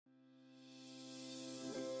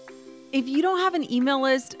If you don't have an email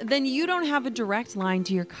list, then you don't have a direct line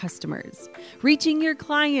to your customers. Reaching your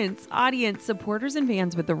clients, audience, supporters, and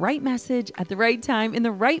fans with the right message at the right time in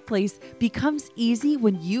the right place becomes easy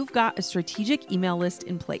when you've got a strategic email list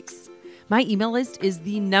in place. My email list is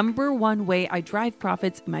the number one way I drive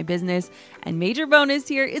profits in my business, and major bonus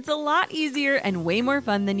here, it's a lot easier and way more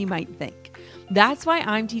fun than you might think. That's why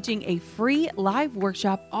I'm teaching a free live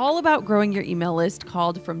workshop all about growing your email list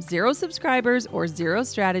called From Zero Subscribers or Zero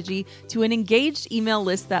Strategy to an Engaged Email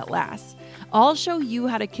List That Lasts. I'll show you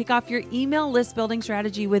how to kick off your email list building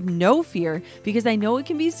strategy with no fear, because I know it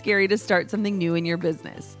can be scary to start something new in your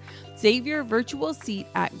business. Save your virtual seat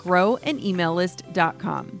at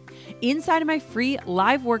growanemaillist.com. Inside of my free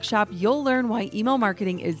live workshop, you'll learn why email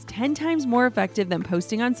marketing is 10 times more effective than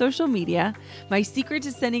posting on social media, my secret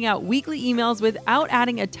to sending out weekly emails without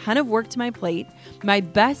adding a ton of work to my plate, my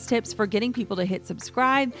best tips for getting people to hit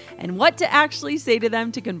subscribe, and what to actually say to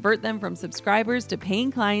them to convert them from subscribers to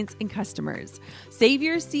paying clients and customers. Save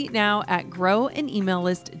your seat now at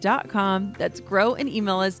growanemaillist.com. That's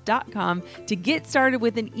growanemaillist.com to get started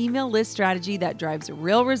with an email list strategy that drives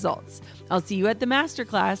real results. I'll see you at the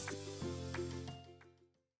masterclass.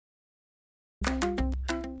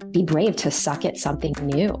 Be brave to suck at something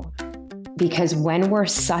new, because when we're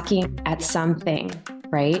sucking at something,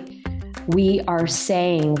 right, we are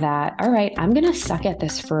saying that, all right, I'm going to suck at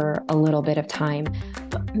this for a little bit of time,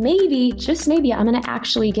 but maybe, just maybe, I'm going to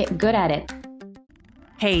actually get good at it.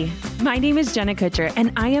 Hey, my name is Jenna Kutcher,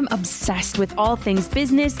 and I am obsessed with all things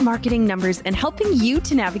business, marketing, numbers, and helping you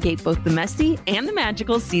to navigate both the messy and the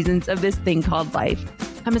magical seasons of this thing called life.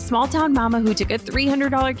 I'm a small town mama who took a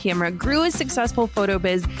 $300 camera, grew a successful photo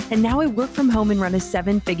biz, and now I work from home and run a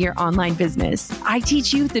 7-figure online business. I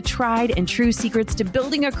teach you the tried and true secrets to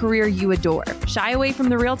building a career you adore. Shy away from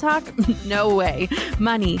the real talk? No way.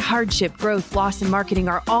 Money, hardship, growth, loss, and marketing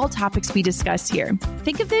are all topics we discuss here.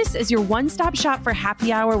 Think of this as your one-stop shop for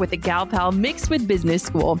happy hour with a gal pal mixed with business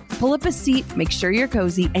school. Pull up a seat, make sure you're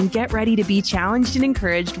cozy, and get ready to be challenged and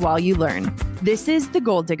encouraged while you learn. This is the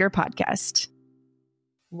Goal Digger Podcast.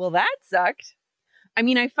 Well, that sucked. I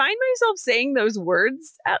mean, I find myself saying those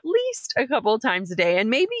words at least a couple of times a day. And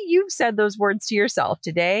maybe you've said those words to yourself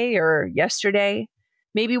today or yesterday,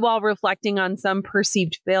 maybe while reflecting on some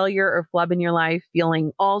perceived failure or flub in your life,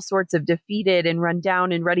 feeling all sorts of defeated and run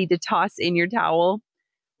down and ready to toss in your towel.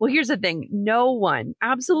 Well, here's the thing. No one,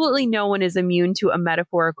 absolutely no one is immune to a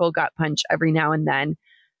metaphorical gut punch every now and then.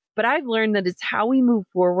 But I've learned that it's how we move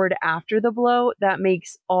forward after the blow that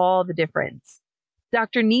makes all the difference.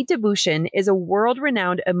 Dr. Neeta Bhushan is a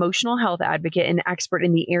world-renowned emotional health advocate and expert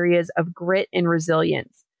in the areas of grit and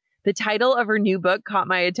resilience. The title of her new book caught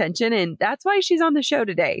my attention, and that's why she's on the show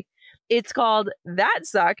today. It's called That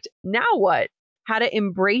Sucked, Now What? How to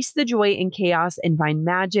Embrace the Joy in Chaos and Find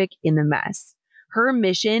Magic in the Mess. Her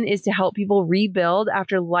mission is to help people rebuild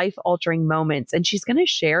after life-altering moments, and she's going to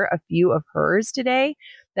share a few of hers today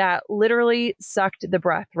that literally sucked the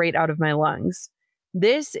breath right out of my lungs.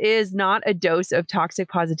 This is not a dose of toxic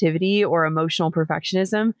positivity or emotional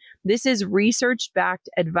perfectionism. This is research-backed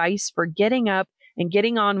advice for getting up and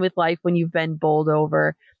getting on with life when you've been bowled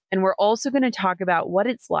over. And we're also going to talk about what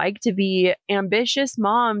it's like to be ambitious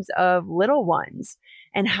moms of little ones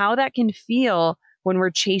and how that can feel when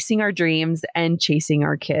we're chasing our dreams and chasing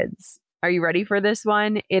our kids. Are you ready for this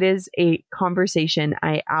one? It is a conversation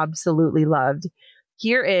I absolutely loved.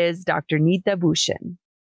 Here is Dr. Neeta Bhushan.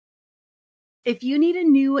 If you need a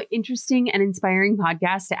new, interesting, and inspiring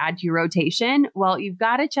podcast to add to your rotation, well, you've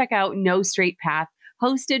got to check out No Straight Path,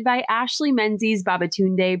 hosted by Ashley Menzies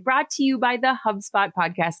Babatunde, brought to you by the HubSpot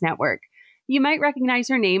Podcast Network. You might recognize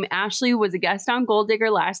her name. Ashley was a guest on Goal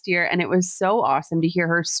Digger last year, and it was so awesome to hear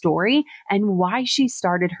her story and why she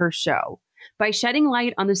started her show. By shedding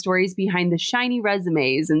light on the stories behind the shiny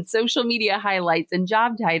resumes and social media highlights and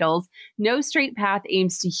job titles, No Straight Path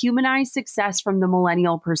aims to humanize success from the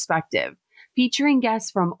millennial perspective. Featuring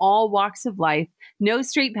guests from all walks of life, No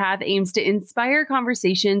Straight Path aims to inspire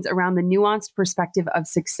conversations around the nuanced perspective of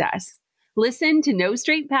success. Listen to No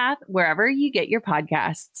Straight Path wherever you get your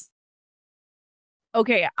podcasts.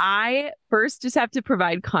 Okay, I first just have to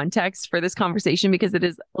provide context for this conversation because it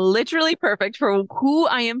is literally perfect for who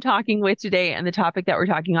I am talking with today and the topic that we're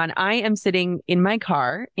talking on. I am sitting in my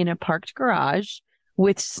car in a parked garage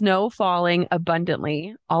with snow falling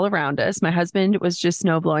abundantly all around us. My husband was just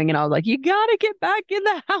snow blowing and I was like, you got to get back in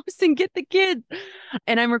the house and get the kids.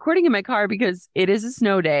 And I'm recording in my car because it is a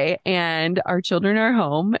snow day and our children are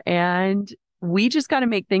home and we just got to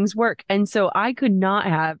make things work. And so I could not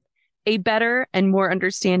have a better and more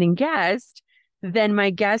understanding guest then my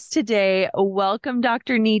guest today. Welcome,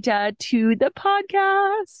 Dr. Nita, to the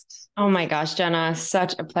podcast. Oh my gosh, Jenna,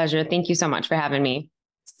 such a pleasure. Thank you so much for having me.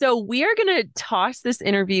 So we are going to toss this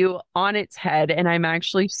interview on its head, and I'm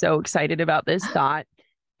actually so excited about this thought.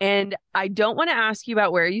 And I don't want to ask you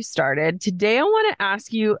about where you started. Today, I want to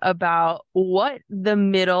ask you about what the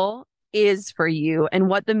middle is for you and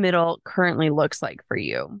what the middle currently looks like for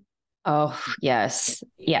you. Oh, yes.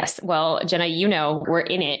 Yes. Well, Jenna, we're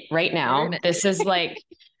in it right now. This is like,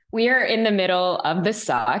 we are in the middle of the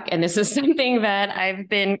suck. And this is something that I've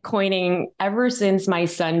been coining ever since my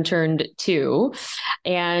son turned 2.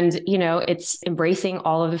 And, it's embracing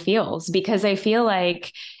all of the feels, because I feel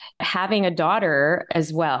like having a daughter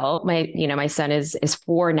as well. My son is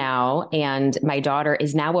 4 now, and my daughter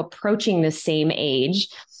is now approaching the same age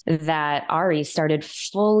that Ari started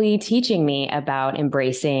fully teaching me about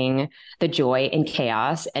embracing the joy in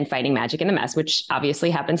chaos and finding magic in the mess, which obviously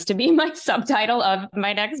happens to be my subtitle of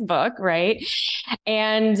my next book, right?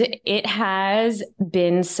 And it has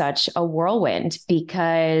been such a whirlwind,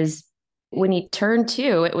 because when he turned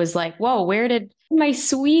 2, it was like, whoa, where did my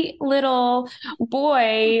sweet little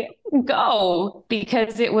boy go?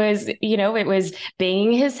 Because it was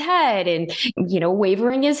banging his head and,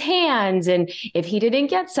 wavering his hands. And if he didn't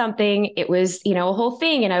get something, it was, a whole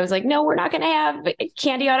thing. And I was like, no, we're not going to have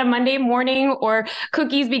candy on a Monday morning or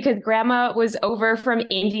cookies, because grandma was over from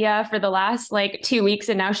India for the last 2 weeks.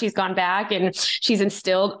 And now she's gone back and she's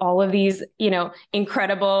instilled all of these,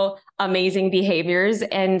 incredible, amazing behaviors.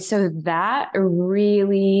 And so that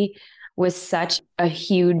really was such a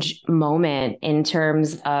huge moment in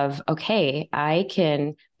terms of, okay, I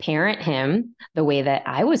can parent him the way that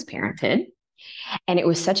I was parented. And it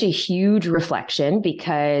was such a huge reflection,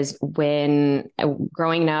 because when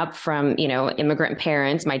growing up from, immigrant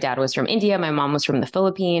parents, my dad was from India, my mom was from the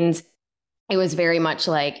Philippines. It was very much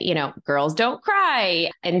like, girls don't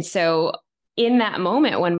cry. And so in that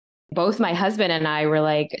moment, when both my husband and I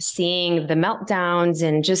were seeing the meltdowns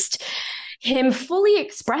and just him fully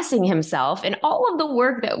expressing himself and all of the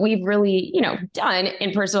work that we've really, done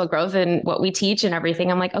in personal growth and what we teach and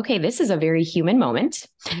everything, I'm like, okay, this is a very human moment.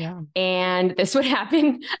 Yeah. And this would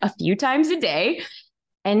happen a few times a day.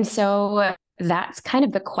 And so that's kind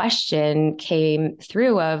of the question came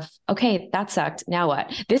through of, okay, that sucked. Now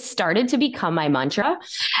what? This started to become my mantra.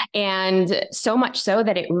 And so much so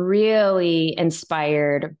that it really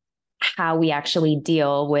inspired how we actually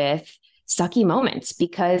deal with sucky moments,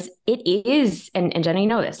 because it is, and Jenna, you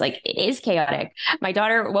know this, it is chaotic. My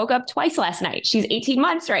daughter woke up twice last night. She's 18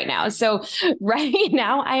 months right now. So right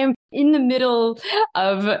now I am in the middle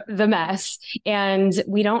of the mess, and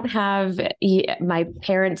we don't have, my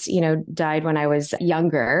parents, died when I was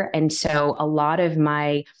younger. And so a lot of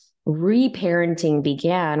my reparenting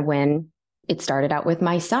began when it started out with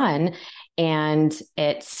my son. And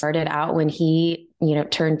it started out when he,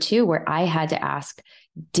 turned 2, where I had to ask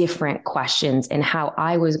different questions and how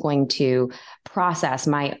I was going to process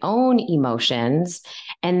my own emotions.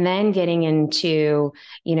 And then getting into,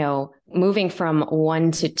 moving from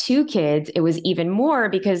 1 to 2 kids, it was even more,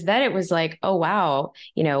 because then it was like, oh, wow,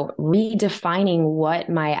 redefining what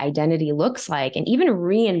my identity looks like, and even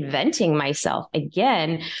reinventing myself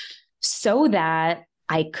again, so that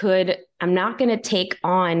I'm not going to take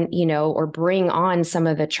on, or bring on some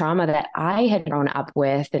of the trauma that I had grown up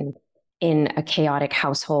with, and in a chaotic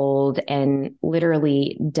household, and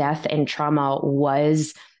literally death and trauma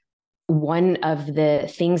was one of the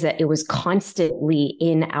things that it was constantly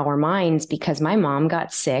in our minds, because my mom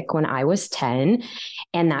got sick when I was 10.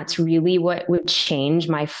 And that's really what would change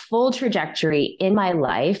my full trajectory in my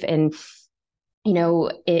life. And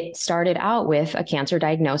it started out with a cancer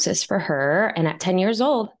diagnosis for her. And at 10 years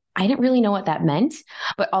old, I didn't really know what that meant,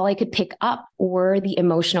 but all I could pick up were the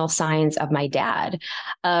emotional signs of my dad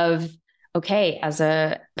of, okay, as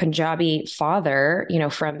a Punjabi father,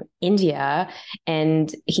 from India,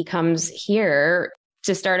 and he comes here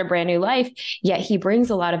to start a brand new life, yet he brings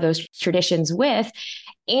a lot of those traditions with.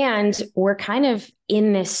 And we're kind of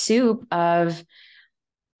in this soup of,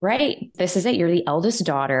 right, this is it. You're the eldest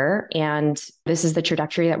daughter, and this is the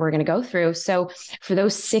trajectory that we're going to go through. So for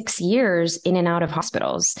those 6 years in and out of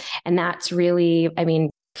hospitals, and that's really,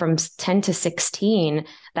 from 10 to 16,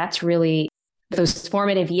 that's really those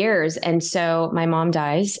formative years. And so my mom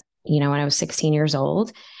dies, when I was 16 years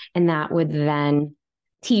old, and that would then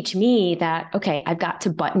teach me that, okay, I've got to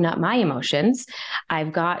button up my emotions.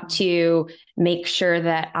 I've got to make sure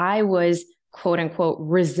that I was quote unquote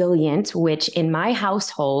resilient, which in my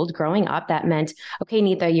household growing up, that meant, okay,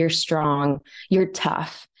 Nita, you're strong, you're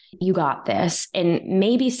tough, you got this. And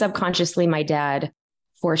maybe subconsciously my dad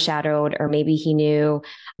foreshadowed, or maybe he knew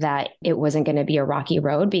that it wasn't going to be a rocky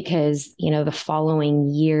road because, the following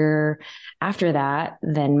year after that,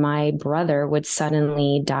 then my brother would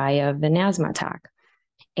suddenly die of an asthma attack.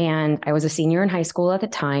 And I was a senior in high school at the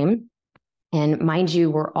time. And mind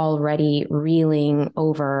you, we're already reeling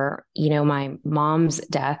over, my mom's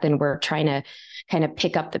death, and we're trying to kind of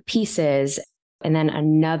pick up the pieces. And then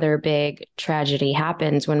another big tragedy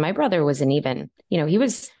happens when my brother wasn't even, he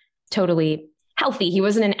was totally healthy. He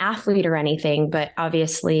wasn't an athlete or anything, but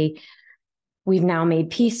obviously we've now made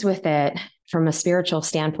peace with it from a spiritual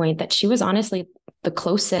standpoint, that she was honestly the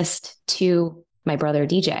closest to my brother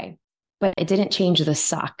DJ. But it didn't change the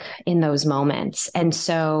suck in those moments. And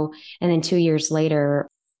then 2 years later,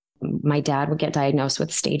 my dad would get diagnosed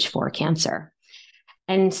with stage 4 cancer.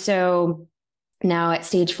 And so now at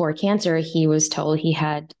stage 4 cancer, he was told he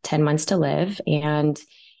had 10 months to live, and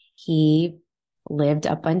he lived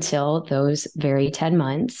up until those very 10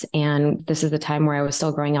 months. And this is the time where I was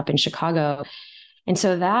still growing up in Chicago. And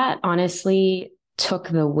so that honestly took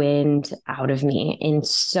the wind out of me in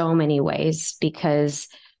so many ways, because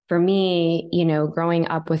for me, growing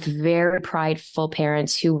up with very prideful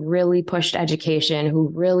parents who really pushed education,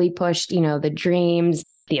 who really pushed, the dreams,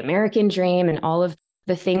 the American dream, and all of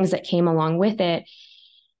the things that came along with it,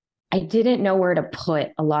 I didn't know where to put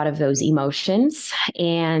a lot of those emotions.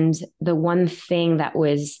 And the one thing that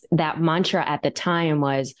was that mantra at the time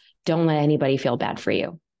was, don't let anybody feel bad for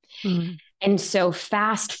you. Mm-hmm. And so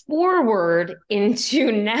fast forward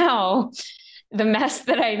into now, the mess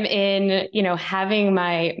that I'm in, having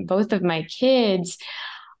both of my kids,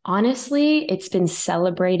 honestly, it's been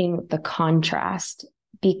celebrating the contrast,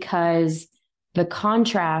 because the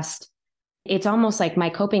contrast, it's almost like my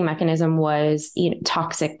coping mechanism was,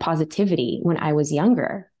 toxic positivity when I was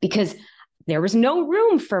younger, because there was no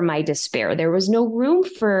room for my despair. There was no room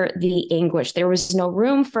for the anguish. There was no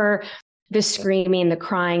room for the screaming, the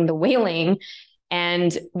crying, the wailing.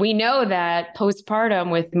 And we know that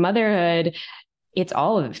postpartum with motherhood, it's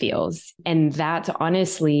all of the feels. And that's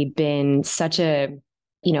honestly been such a,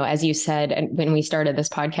 as you said, and when we started this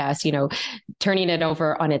podcast, turning it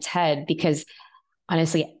over on its head, because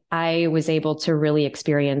honestly, I was able to really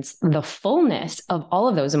experience the fullness of all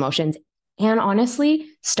of those emotions, and honestly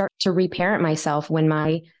start to reparent myself when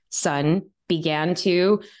my son began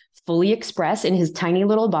to fully express in his tiny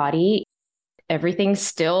little body. Everything's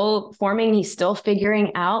still forming. He's still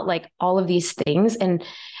figuring out like all of these things. And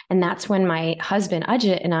that's when my husband,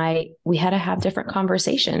 Ajit, and we had to have different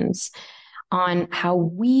conversations on how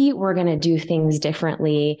we were going to do things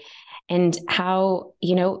differently, and how,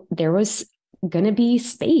 there was going to be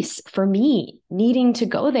space for me needing to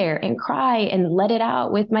go there and cry and let it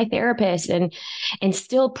out with my therapist, and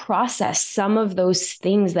still process some of those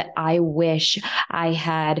things that I wish I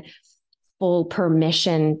had full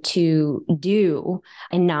permission to do,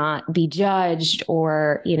 and not be judged,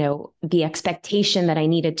 or, the expectation that I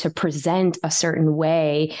needed to present a certain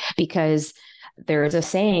way, because there's a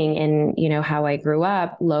saying in, how I grew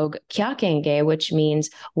up, log kya kenge, which means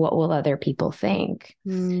what will other people think?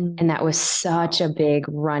 And that was such a big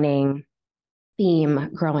running theme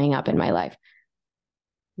growing up in my life.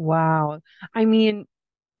 Wow. I mean,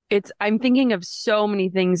 I'm thinking of so many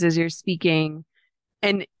things as you're speaking.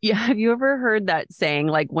 And yeah, have you ever heard that saying,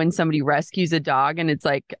 like when somebody rescues a dog and it's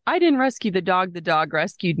like, I didn't rescue the dog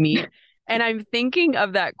rescued me. And I'm thinking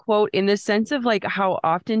of that quote in the sense of like how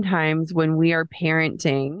oftentimes when we are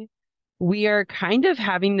parenting, we are kind of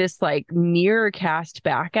having this like mirror cast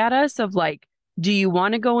back at us of like, do you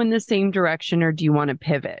want to go in the same direction or do you want to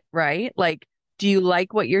pivot? Right? Like, do you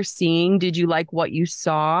like what you're seeing? Did you like what you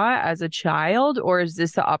saw as a child? Or is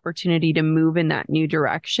this the opportunity to move in that new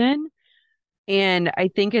direction? And I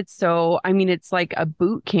think it's like a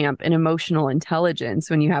boot camp in emotional intelligence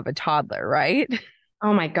when you have a toddler, right?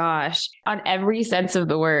 Oh my gosh. On every sense of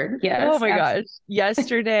the word. Yes. Oh my gosh.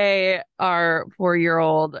 Yesterday, our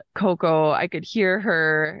 4-year-old Coco, I could hear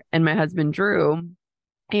her and my husband Drew,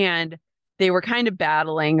 and they were kind of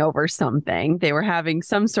battling over something. They were having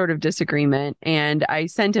some sort of disagreement. And I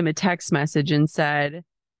sent him a text message and said,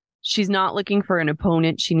 she's not looking for an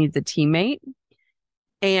opponent. She needs a teammate.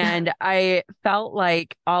 And I felt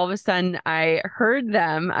like all of a sudden I heard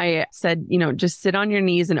them. I said, just sit on your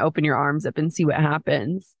knees and open your arms up and see what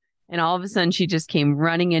happens. And all of a sudden she just came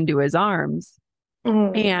running into his arms.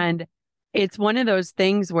 And it's one of those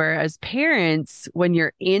things where as parents, when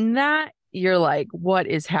you're in that, you're like, what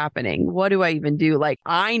is happening? What do I even do? Like,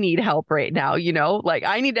 I need help right now, like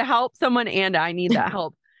I need to help someone and I need that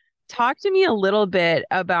help. Talk to me a little bit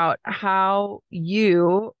about how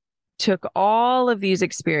you took all of these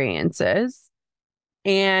experiences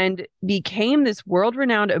and became this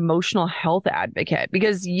world-renowned emotional health advocate,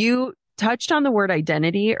 because you touched on the word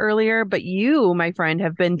identity earlier, but you, my friend,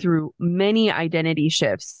 have been through many identity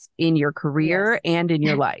shifts in your career and in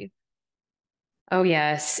your life. Oh,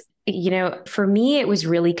 yes. For me, it was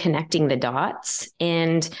really connecting the dots.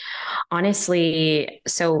 And honestly,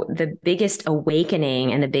 so the biggest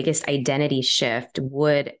awakening and the biggest identity shift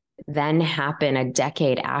would then happen a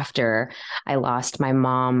decade after I lost my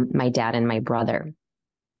mom, my dad, and my brother.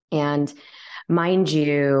 And mind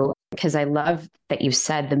you, because I love that you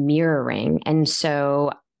said the mirroring. And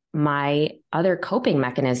so my other coping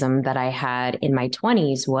mechanism that I had in my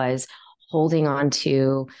 20s was holding on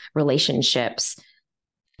to relationships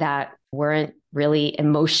that weren't really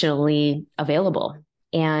emotionally available.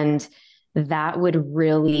 And that would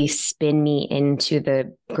really spin me into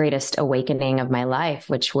the greatest awakening of my life,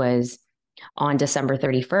 which was on December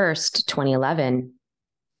 31st, 2011,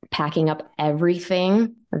 packing up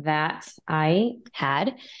everything that I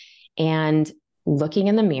had and looking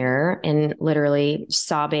in the mirror and literally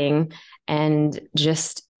sobbing and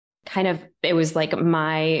just kind of, it was like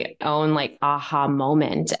my own like aha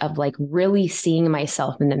moment of like really seeing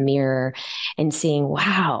myself in the mirror and seeing,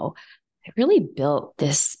 wow, I really built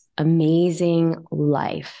this amazing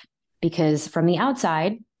life. Because from the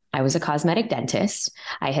outside, I was a cosmetic dentist.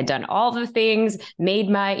 I had done all the things, made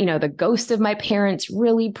my, the ghost of my parents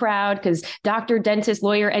really proud, because doctor, dentist,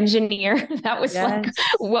 lawyer, engineer, that was like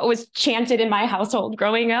what was chanted in my household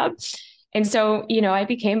growing up. And so, I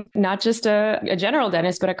became not just a general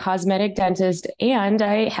dentist, but a cosmetic dentist. And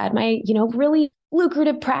I had my, really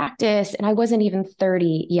lucrative practice. And I wasn't even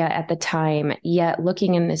 30 yet at the time. Yet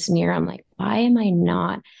looking in this mirror, I'm like, why am I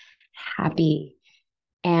not happy?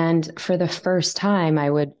 And for the first time, I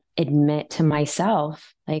would admit to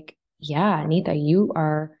myself, like, yeah, Anita, you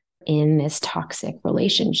are in this toxic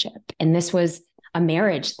relationship. And this was a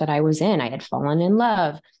marriage that I was in. I had fallen in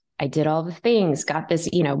love. I did all the things, got this,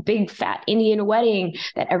 big fat Indian wedding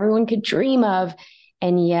that everyone could dream of.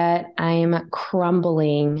 And yet I'm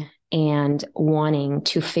crumbling and wanting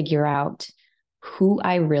to figure out who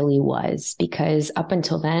I really was, because up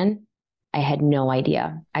until then, I had no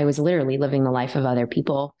idea. I was literally living the life of other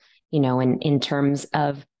people, in terms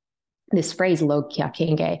of this phrase, lo kya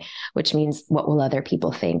kenge, which means what will other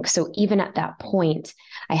people think? So even at that point,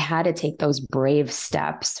 I had to take those brave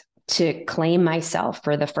steps to claim myself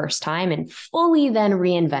for the first time and fully then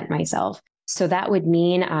reinvent myself. So that would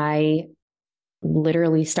mean I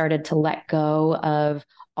literally started to let go of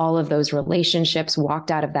all of those relationships, walked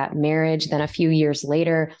out of that marriage. Then a few years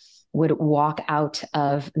later, would walk out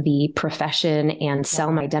of the profession and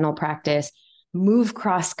sell my dental practice, move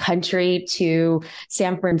cross country to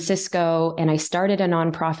San Francisco. And I started a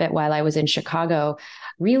nonprofit while I was in Chicago,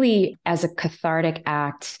 really as a cathartic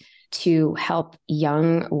act to help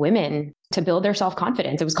young women to build their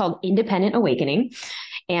self-confidence. It was called Independent Awakening.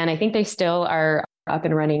 And I think they still are up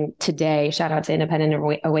and running today. Shout out to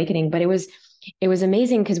Independent Awakening. But it was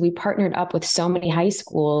amazing because we partnered up with so many high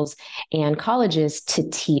schools and colleges to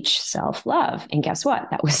teach self-love. And guess what?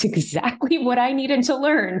 That was exactly what I needed to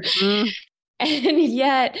learn. And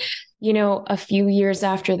yet, a few years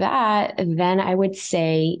after that, then I would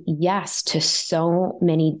say yes to so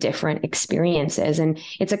many different experiences. And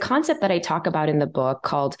it's a concept that I talk about in the book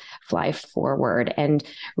called Fly Forward. And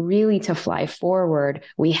really, to fly forward,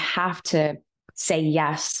 we have to say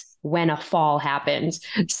yes when a fall happens.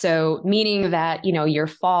 So meaning that, your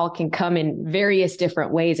fall can come in various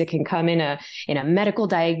different ways. It can come in a medical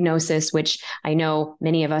diagnosis, which I know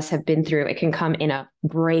many of us have been through. It can come in a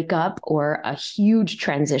breakup or a huge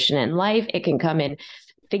transition in life. It can come in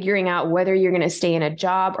figuring out whether you're going to stay in a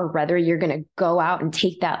job or whether you're going to go out and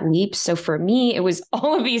take that leap. So for me, it was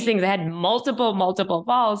all of these things. I had multiple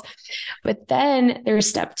falls. But then there's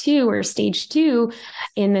step 2 or stage 2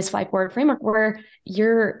 in this Fly Forward framework where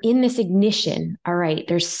you're in this ignition. All right,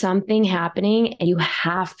 there's something happening and you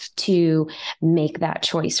have to make that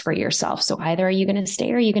choice for yourself. So either are you going to stay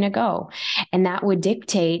or are you going to go? And that would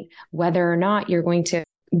dictate whether or not you're going to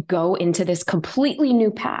go into this completely new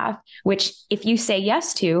path, which if you say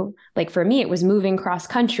yes to, like for me, it was moving cross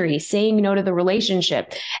country, saying no to the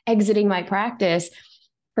relationship, exiting my practice.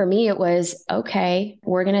 For me, it was, okay,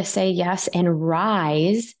 we're going to say yes and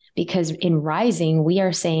rise, because in rising, we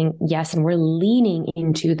are saying yes and we're leaning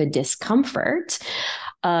into the discomfort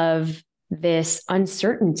of this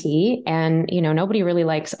uncertainty. And, nobody really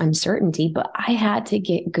likes uncertainty, but I had to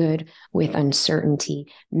get good with uncertainty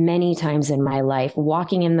many times in my life,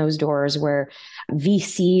 walking in those doors where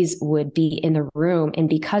VCs would be in the room. And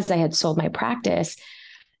because I had sold my practice,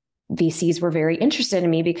 VCs were very interested in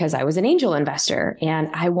me because I was an angel investor and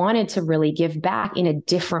I wanted to really give back in a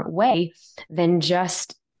different way than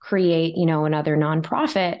just create, another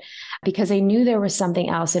nonprofit, because I knew there was something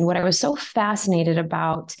else. And what I was so fascinated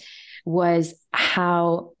about was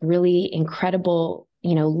how really incredible,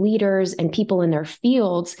 leaders and people in their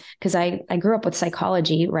fields, because I grew up with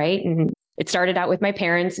psychology, right? And it started out with my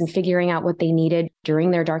parents and figuring out what they needed during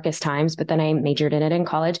their darkest times, but then I majored in it in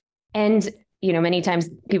college. And, many times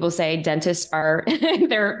people say dentists are,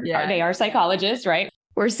 they are psychologists, right?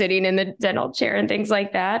 We're sitting in the dental chair and things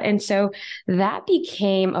like that. And so that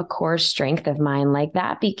became a core strength of mine. Like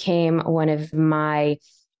that became one of my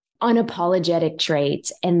unapologetic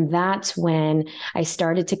traits. And that's when I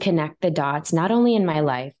started to connect the dots, not only in my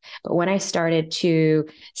life, but when I started to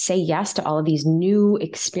say yes to all of these new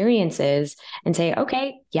experiences and say,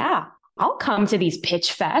 okay, yeah, I'll come to these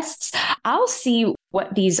pitch fests. I'll see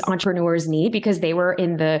what these entrepreneurs need because they were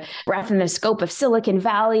in the breadth and the scope of Silicon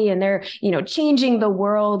Valley and they're, changing the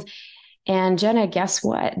world. And Jenna, guess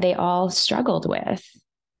what? They all struggled with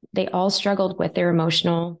their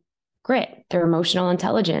emotional grit, their emotional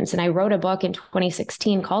intelligence. And I wrote a book in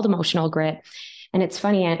 2016 called Emotional Grit. And it's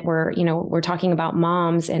funny, we're talking about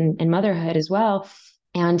moms and motherhood as well.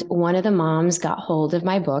 And one of the moms got hold of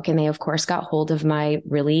my book, and they, of course, got hold of my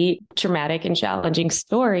really traumatic and challenging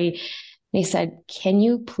story. They said, can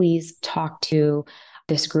you please talk to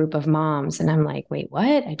this group of moms? And I'm like, wait,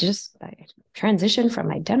 what? I transitioned from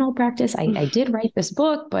my dental practice. I did write this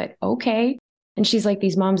book, but okay. And she's like,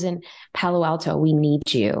 these moms in Palo Alto, we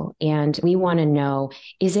need you. And we want to know,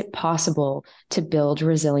 is it possible to build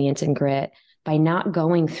resilience and grit by not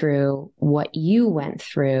going through what you went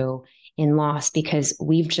through in loss? Because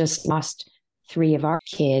we've just lost 3 of our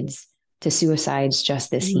kids to suicides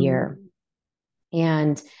just this year.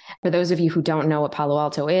 And for those of you who don't know what Palo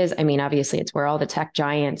Alto is, obviously it's where all the tech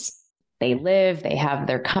giants, they live, they have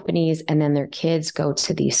their companies, and then their kids go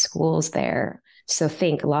to these schools there. So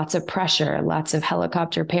think lots of pressure, lots of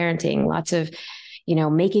helicopter parenting, lots of,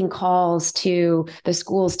 making calls to the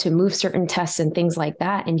schools to move certain tests and things like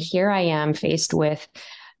that. And here I am faced with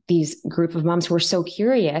these group of moms who are so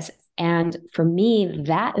curious. And for me,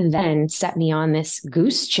 that then set me on this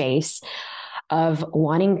goose chase of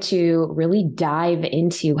wanting to really dive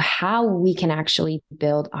into how we can actually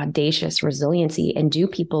build audacious resiliency. And do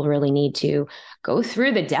people really need to go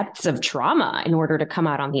through the depths of trauma in order to come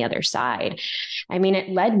out on the other side? It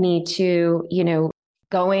led me to,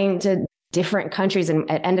 going to different countries, and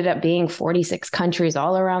it ended up being 46 countries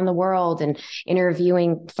all around the world and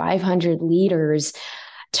interviewing 500 leaders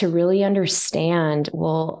to really understand,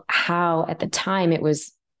 how at the time it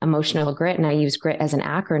was emotional grit. And I use grit as an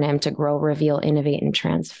acronym to grow, reveal, innovate, and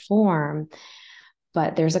transform.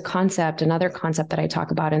 But there's another concept that I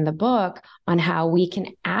talk about in the book on how we can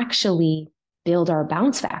actually build our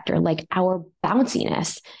bounce factor, like our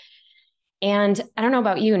bounciness. And I don't know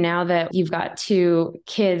about you now that you've got 2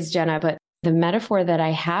 kids, Jenna, but the metaphor that I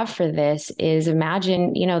have for this is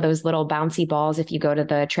imagine, those little bouncy balls, if you go to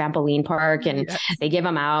the trampoline park and they give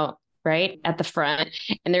them out right at the front,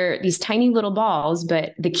 and they're these tiny little balls,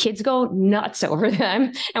 but the kids go nuts over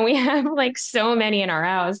them. And we have like so many in our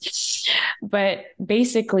house. But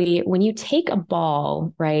basically, when you take a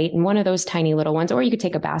ball, right, and one of those tiny little ones, or you could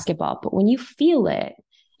take a basketball, but when you feel it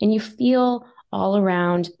and you feel all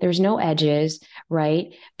around, there's no edges,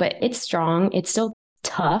 right? But it's strong, it's still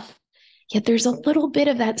tough, yet there's a little bit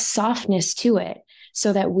of that softness to it.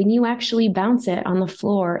 So that when you actually bounce it on the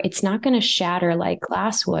floor, it's not going to shatter like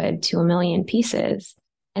glass would to a million pieces.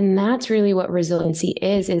 And that's really what resiliency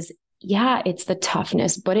is it's the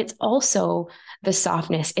toughness, but it's also the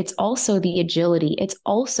softness. It's also the agility. It's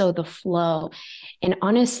also the flow. And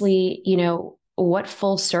honestly, what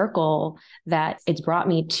full circle that it's brought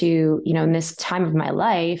me to, in this time of my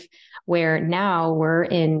life where now we're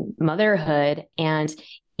in motherhood, and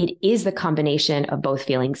it is the combination of both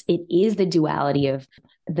feelings. It is the duality of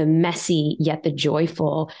the messy, yet the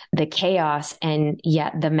joyful, the chaos, and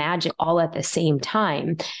yet the magic all at the same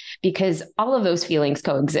time, because all of those feelings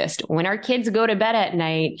coexist. When our kids go to bed at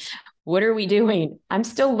night, what are we doing? I'm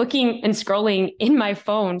still looking and scrolling in my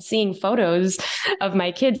phone, seeing photos of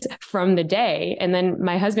my kids from the day. And then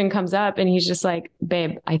my husband comes up and he's just like,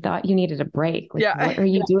 babe, I thought you needed a break. Like, what are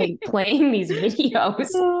you doing playing these videos?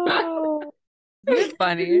 It's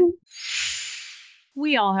funny.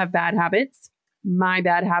 We all have bad habits. My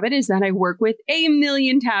bad habit is that I work with a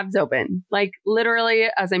million tabs open. Like literally,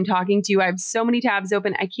 as I'm talking to you, I have so many tabs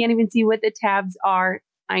open. I can't even see what the tabs are.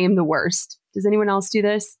 I am the worst. Does anyone else do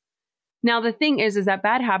this? Now, the thing is that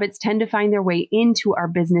bad habits tend to find their way into our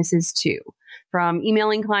businesses too. From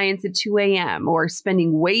emailing clients at 2 a.m. or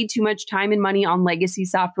spending way too much time and money on legacy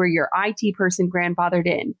software your IT person grandfathered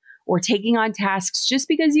in, or taking on tasks just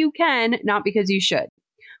because you can, not because you should.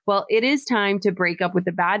 Well, it is time to break up with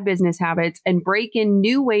the bad business habits and break in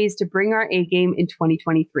new ways to bring our A game in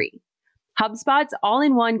 2023. HubSpot's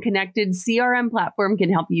all-in-one connected CRM platform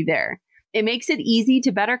can help you there. It makes it easy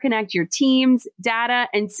to better connect your teams, data,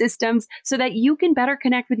 and systems so that you can better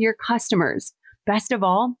connect with your customers. Best of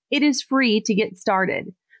all, it is free to get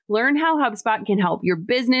started. Learn how HubSpot can help your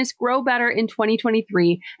business grow better in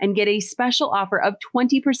 2023 and get a special offer of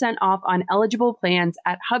 20% off on eligible plans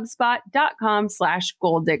at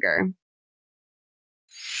HubSpot.com/goaldigger.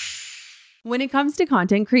 When it comes to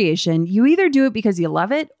content creation, you either do it because you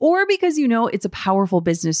love it or because you know it's a powerful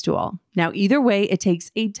business tool. Now, either way, it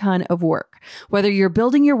takes a ton of work. Whether you're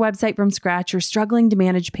building your website from scratch or struggling to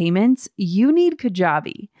manage payments, you need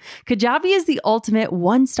Kajabi. Kajabi is the ultimate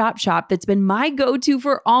one-stop shop that's been my go-to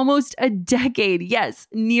for almost a decade. Yes,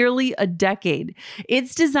 nearly a decade.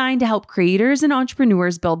 It's designed to help creators and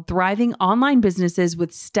entrepreneurs build thriving online businesses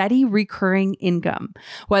with steady recurring income.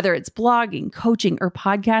 Whether it's blogging, coaching, or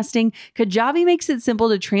podcasting, Kajabi makes it simple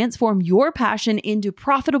to transform your passion into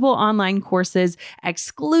profitable online courses,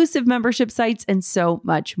 exclusive membership sites, and so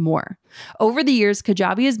much more. Over the years,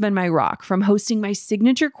 Kajabi has been my rock, from hosting my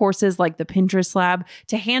signature courses like the Pinterest Lab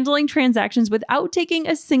to handling transactions without taking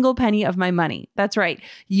a single penny of my money. That's right.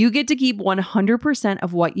 You get to keep 100%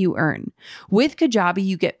 of what you earn. With Kajabi,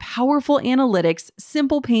 you get powerful analytics,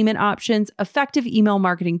 simple payment options, effective email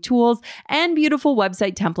marketing tools, and beautiful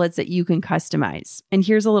website templates that you can customize. And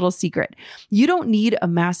here's a little secret. You don't need a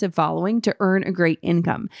massive following to earn a great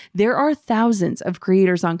income. There are thousands of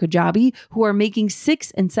creators on Kajabi who are making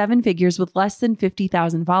 6 and 7 figures with less than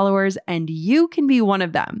 50,000 followers, and you can be one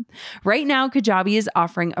of them. Right now, Kajabi is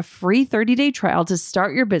offering a free 30-day trial to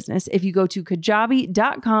start your business if you go to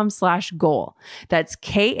kajabi.com/goal. That's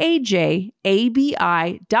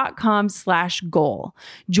KAJABI.com/goal.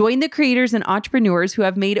 Join the creators and entrepreneurs who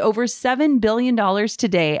have made over $7 billion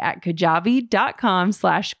today at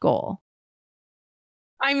kajabi.com/goal.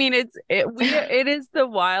 I mean, it is the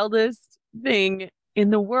wildest thing in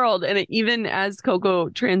the world. And even as Coco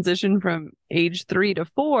transitioned from age 3 to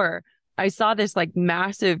 4, I saw this like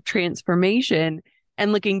massive transformation.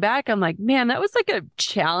 And looking back, I'm like, man, that was like a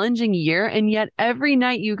challenging year. And yet every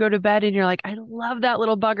night you go to bed and you're like, I love that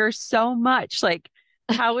little bugger so much. Like,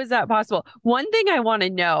 how is that possible? One thing I want to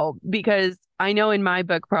know, because I know in my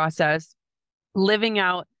book process, living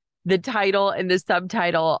out the title and the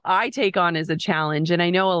subtitle I take on as a challenge. And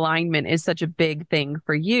I know alignment is such a big thing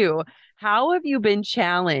for you. How have you been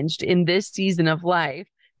challenged in this season of life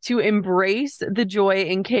to embrace the joy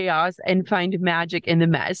in chaos and find magic in the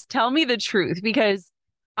mess? Tell me the truth, because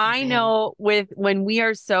I know when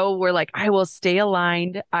we're like, I will stay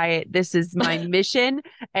aligned. This is my mission,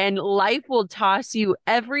 and life will toss you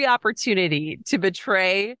every opportunity to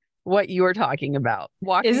betray what you're talking about.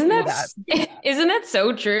 Isn't that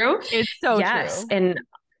so true? It's so true. And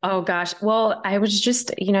oh gosh. Well, I was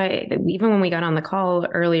just, even when we got on the call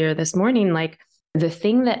earlier this morning, like the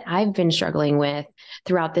thing that I've been struggling with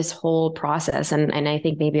throughout this whole process, and I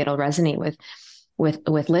think maybe it'll resonate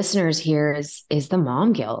with listeners here, is the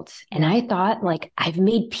mom guilt. And I thought, like, I've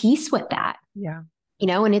made peace with that. Yeah.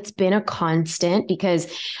 And it's been a constant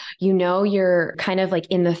because, you're kind of like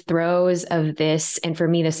in the throes of this. And for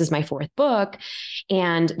me, this is my 4th book,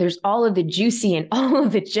 and there's all of the juicy and all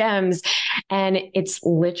of the gems. And it's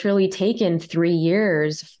literally taken 3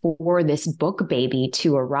 years for this book baby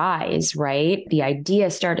to arise, right? The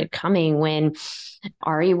idea started coming when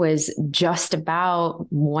Ari was just about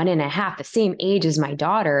 1.5, the same age as my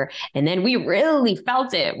daughter. And then we really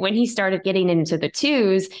felt it when he started getting into the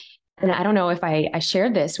 2s. And I don't know if I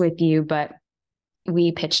shared this with you, but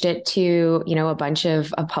we pitched it to, a bunch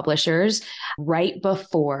of publishers right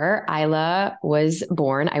before Isla was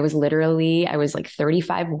born. I was like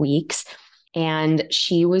 35 weeks, and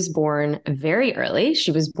she was born very early.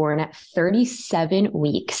 She was born at 37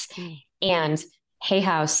 weeks. And Hay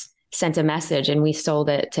House sent a message, and we sold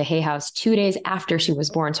it to Hay House 2 days after she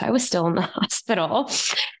was born. So I was still in the hospital.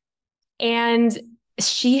 And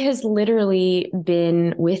she has literally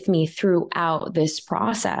been with me throughout this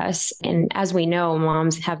process. And as we know,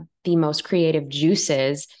 moms have the most creative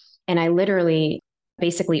juices. And I literally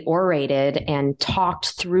basically orated and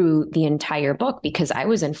talked through the entire book because I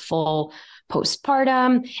was in full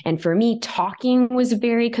postpartum. And for me, talking was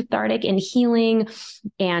very cathartic and healing.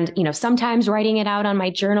 And, sometimes writing it out on my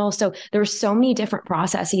journal. So there were so many different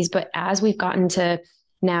processes. But as we've gotten to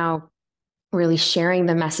now really sharing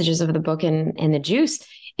the messages of the book and the juice,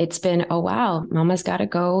 it's been, oh, wow, mama's got to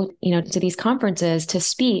go, to these conferences to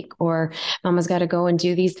speak, or mama's got to go and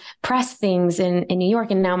do these press things in New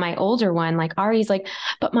York. And now my older one, like Ari's like,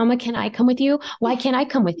 but mama, can I come with you? Why can't I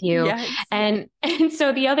come with you? Yes. And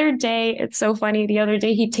so the other day, it's so funny. The other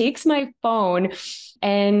day he takes my phone,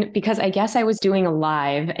 and because I guess I was doing a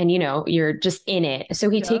live and, you're just in it. So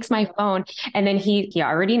he takes my phone, and then he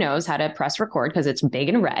already knows how to press record because it's big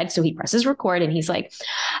and red. So he presses record and he's like,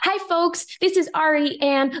 hi, folks, this is Ari.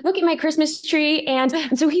 And look at my Christmas tree. And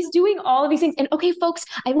so he's doing all of these things. And okay, folks,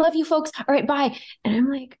 I love you folks. All right, bye. And I'm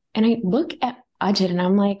like, and I look at Ajit and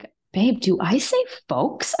I'm like, babe, do I say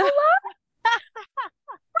folks a lot?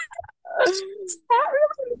 Is that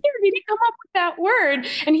really weird? Did he come up with that word?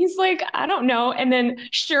 And he's like, I don't know. And then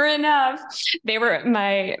sure enough,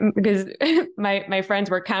 because my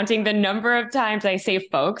friends were counting the number of times I say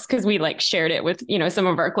folks, because we like shared it with, some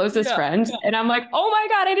of our closest friends. Yeah. And I'm like, oh my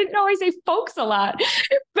God, I didn't know I say folks a lot.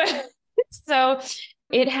 But so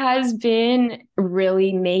it has been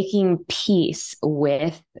really making peace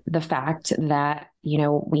with the fact that,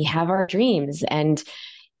 we have our dreams, and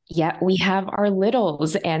yet we have our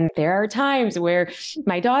littles. And there are times where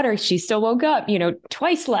my daughter, she still woke up,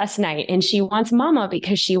 twice last night, and she wants mama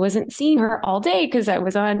because she wasn't seeing her all day because I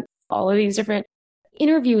was on all of these different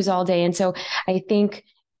interviews all day. And so I think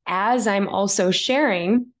as I'm also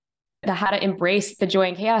sharing how to embrace the joy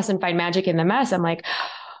and chaos and find magic in the mess, I'm like,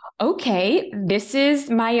 okay, this is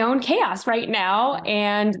my own chaos right now.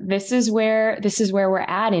 And this is where we're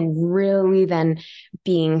at. And really then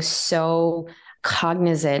being so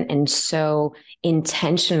cognizant and so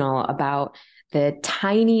intentional about the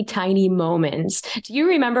tiny, tiny moments. Do you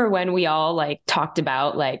remember when we all like talked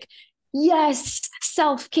about like, yes,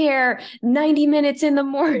 self-care, 90 minutes in the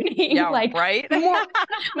morning, yeah, like, right? Like morning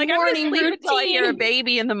I'm gonna sleep until I hear a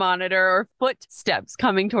baby in the monitor or footsteps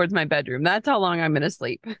coming towards my bedroom. That's how long I'm going to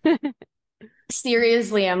sleep.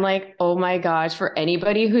 Seriously, I'm like, oh my gosh, for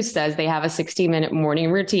anybody who says they have a 60-minute morning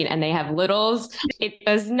routine and they have littles, it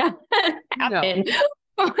does not happen.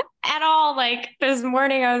 No. At all. Like this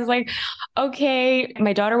morning, I was like, okay,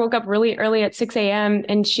 my daughter woke up really early at 6 a.m.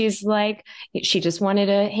 and she's like, she just wanted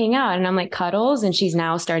to hang out. And I'm like, cuddles. And she's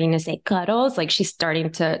now starting to say cuddles. Like she's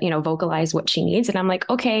starting to, vocalize what she needs. And I'm like,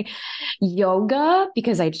 okay, yoga,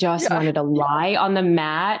 because I just wanted to lie on the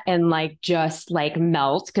mat and like, just like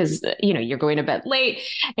melt because, you're going to bed late.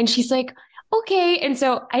 And she's like, okay. And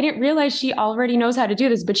so I didn't realize she already knows how to do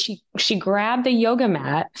this, but she grabbed the yoga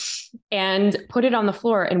mat and put it on the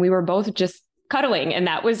floor, and we were both just cuddling. And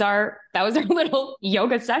that was our little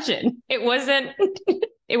yoga session. It wasn't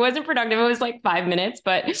productive. It was like 5 minutes,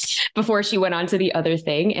 but before she went on to the other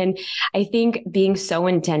thing. And I think being so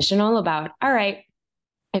intentional about, all right,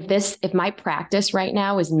 if my practice right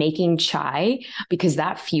now is making chai because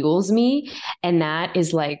that fuels me and that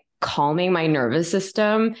is like calming my nervous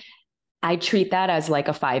system, I treat that as like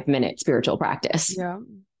a 5-minute spiritual practice. Yeah.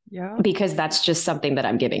 Yeah. Because that's just something that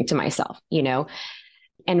I'm giving to myself,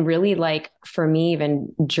 and really like for me,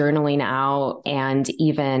 even journaling out and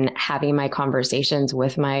even having my conversations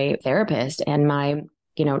with my therapist and my,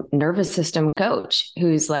 nervous system coach,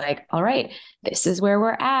 who's like, all right, this is where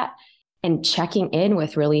we're at, and checking in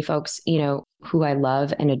with really folks, who I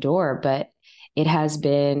love and adore. But it has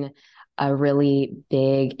been a really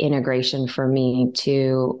big integration for me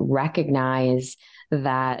to recognize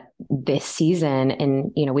that this season,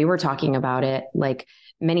 and, we were talking about it like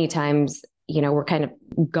many times, we're kind of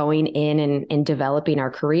going in and developing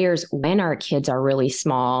our careers when our kids are really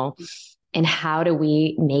small, and how do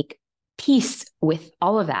we make peace with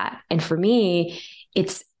all of that? And for me,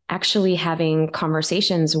 it's actually having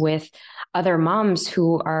conversations with other moms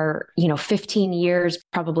who are, 15 years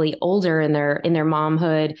probably older in their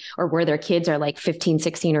momhood, or where their kids are like 15,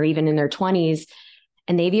 16, or even in their 20s.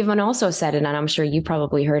 And they've even also said, and I'm sure you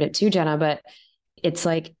probably heard it too, Jenna, but it's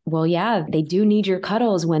like, well, yeah, they do need your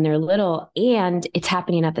cuddles when they're little, and it's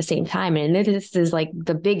happening at the same time. And this is like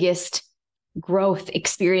the biggest growth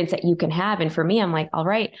experience that you can have. And for me, I'm like, all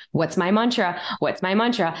right, what's my mantra? What's my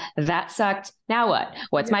mantra? That sucked. Now what?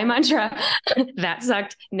 What's my mantra? That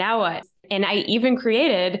sucked. Now what? And I even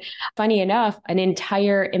created, funny enough, an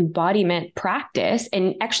entire embodiment practice.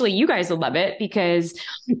 And actually you guys will love it, because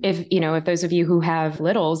if those of you who have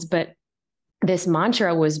littles, but this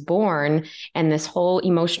mantra was born, and this whole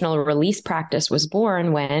emotional release practice was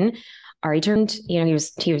born when Ari turned, he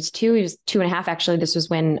was 2, he was 2.5. Actually, this was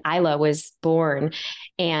when Isla was born,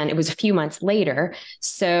 and it was a few months later.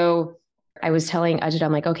 So I was telling Ajit,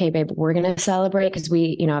 I'm like, okay, babe, we're going to celebrate because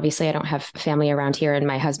we, obviously I don't have family around here and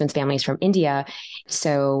my husband's family is from India.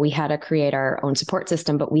 So we had to create our own support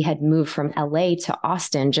system, but we had moved from LA to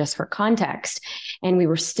Austin just for context. And we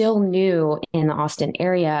were still new in the Austin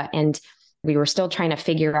area. And we were still trying to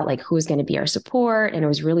figure out like who was going to be our support. And it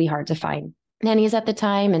was really hard to find nannies at the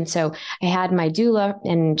time. And so I had my doula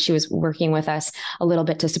and she was working with us a little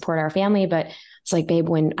bit to support our family, but it's like, babe,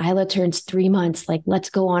 when Isla turns 3 months, like, let's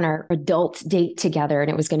go on our adult date together. And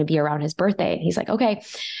it was going to be around his birthday. And he's like, okay.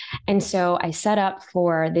 And so I set up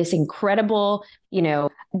for this incredible,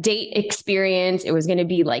 date experience. It was going to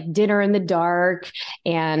be like dinner in the dark.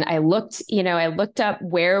 And I looked up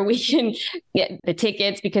where we can get the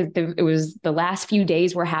tickets because it was the last few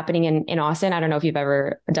days were happening in Austin. I don't know if you've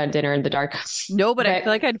ever done dinner in the dark. No, but I feel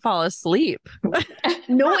like I'd fall asleep.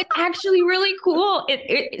 No, it's actually really cool.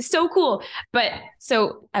 It's so cool. But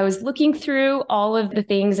so I was looking through all of the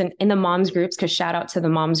things in the moms groups, because shout out to the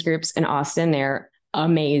moms groups in Austin. They're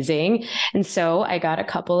amazing. And so I got a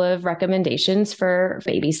couple of recommendations for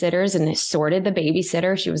babysitters and I sorted the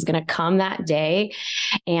babysitter. She was going to come that day.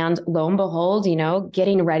 And lo and behold,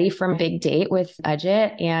 getting ready for a big date with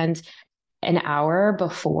Ajit, and an hour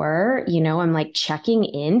before, I'm like checking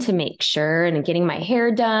in to make sure and getting my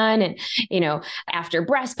hair done. And, after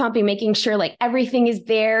breast pumping, making sure like everything is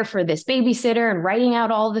there for this babysitter and writing out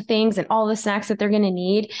all the things and all the snacks that they're going to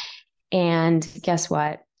need. And guess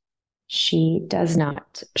what? She does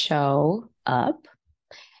not show up.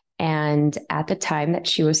 And at the time that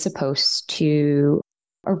she was supposed to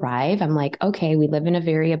arrive, I'm like, okay, we live in a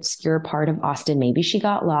very obscure part of Austin. Maybe she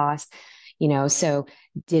got lost, so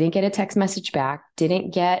didn't get a text message back,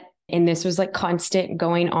 and this was like constant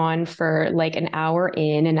going on for like an hour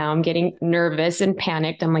in. And now I'm getting nervous and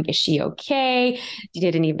panicked. I'm like, is she okay? She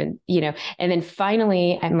didn't even, and then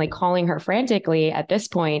finally I'm like calling her frantically at this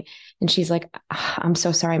point, and she's like, I'm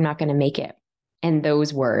so sorry, I'm not going to make it. And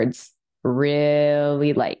those words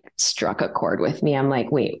really like struck a chord with me. I'm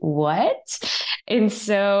like, wait, what? And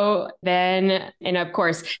so then, and of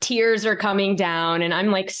course, tears are coming down and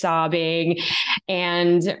I'm like sobbing.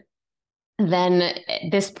 And then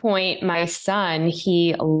at this point, my son,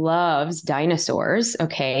 he loves dinosaurs.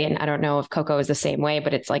 Okay. And I don't know if Coco is the same way,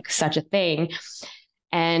 but it's like such a thing.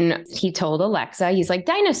 And he told Alexa, he's like,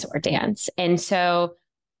 dinosaur dance. And so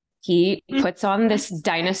he puts on this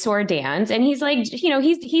dinosaur dance and he's like,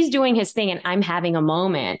 he's doing his thing and I'm having a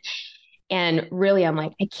moment. And really, I'm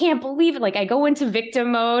like, I can't believe it. Like I go into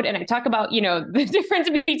victim mode and I talk about, the difference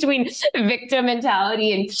between victim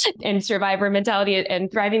mentality and survivor mentality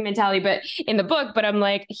and thriving mentality, but in the book, but I'm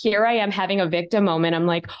like, here I am having a victim moment. I'm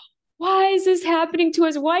like, why is this happening to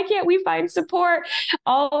us? Why can't we find support?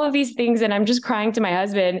 All of these things. And I'm just crying to my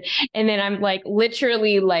husband. And then I'm like,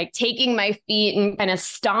 literally like taking my feet and kind of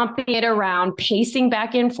stomping it around, pacing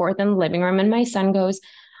back and forth in the living room. And my son goes,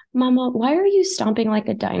 Mama, why are you stomping like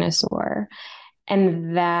a dinosaur?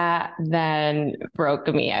 And that then broke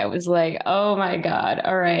me. I was like, oh my God,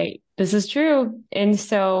 all right, this is true. And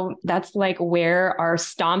so that's like where our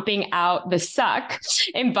stomping out the suck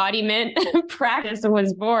embodiment practice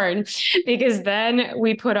was born, because then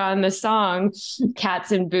we put on the song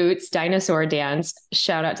Cats and Boots, Dinosaur Dance.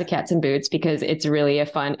 Shout out to Cats and Boots, because it's really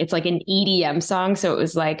it's like an EDM song. So it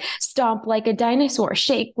was like stomp like a dinosaur,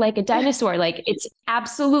 shake like a dinosaur. Like it's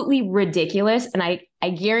absolutely ridiculous. And I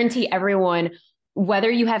guarantee everyone,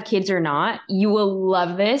 whether you have kids or not, you will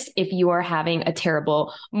love this if you are having a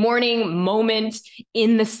terrible morning moment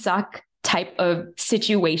in the suck type of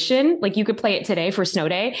situation. Like you could play it today for snow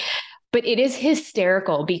day, but it is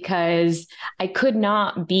hysterical because I could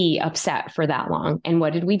not be upset for that long. And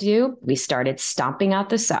what did we do? We started stomping out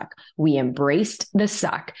the suck. We embraced the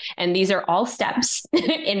suck. And these are all steps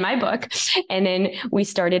in my book. And then we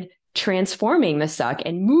started transforming the suck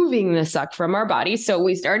and moving the suck from our body. So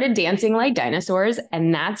we started dancing like dinosaurs.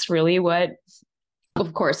 And that's really what,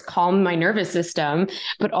 of course, calmed my nervous system.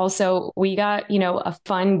 But also we got, a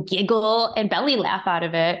fun giggle and belly laugh out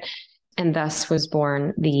of it. And thus was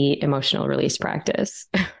born the emotional release practice.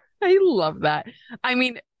 I love that. I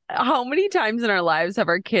mean, how many times in our lives have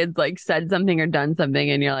our kids like said something or done something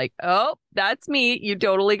and you're like, oh, that's me. You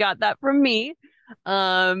totally got that from me.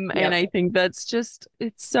 And I think that's just,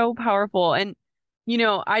 it's so powerful. And,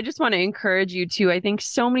 I just want to encourage you too. I think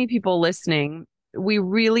so many people listening, we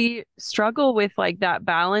really struggle with like that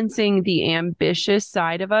balancing the ambitious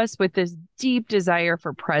side of us with this deep desire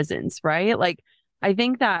for presence, right? Like, I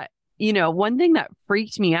think that, one thing that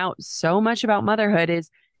freaked me out so much about motherhood is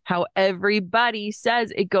how everybody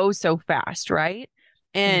says it goes so fast, right?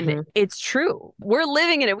 And it's true. We're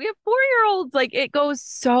living in it. We have 4-year-olds. Like it goes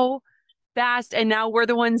so fast. And now we're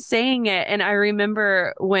the ones saying it. And I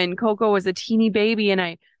remember when Coco was a teeny baby and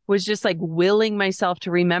I was just like willing myself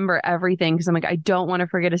to remember everything because I'm like, I don't want to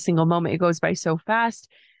forget a single moment. It goes by so fast.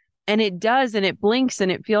 And it does. And it blinks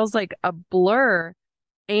and it feels like a blur.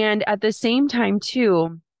 And at the same time,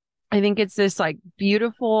 too, I think it's this like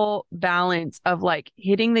beautiful balance of like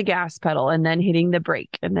hitting the gas pedal and then hitting the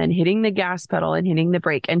brake and then hitting the gas pedal and hitting the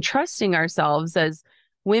brake and trusting ourselves as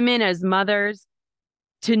women, as mothers,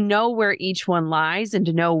 to know where each one lies and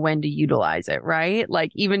to know when to utilize it, right?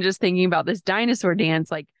 Like even just thinking about this dinosaur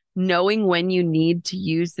dance, like knowing when you need to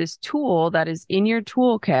use this tool that is in your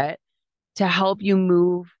toolkit to help you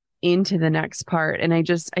move into the next part. And I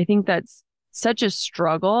think that's such a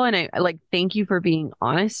struggle. And I like, thank you for being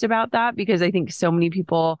honest about that, because I think so many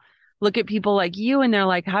people look at people like you and they're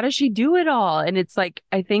like, how does she do it all? And it's like,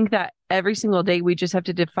 I think that every single day we just have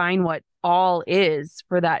to define what all is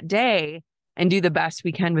for that day and do the best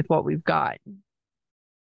we can with what we've got.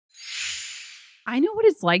 I know what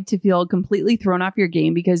it's like to feel completely thrown off your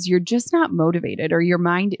game because you're just not motivated or your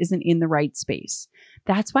mind isn't in the right space.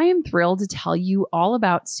 That's why I'm thrilled to tell you all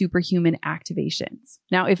about Superhuman Activations.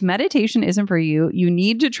 Now, if meditation isn't for you, you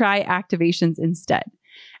need to try Activations instead.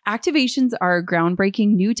 Activations are a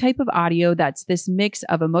groundbreaking new type of audio that's this mix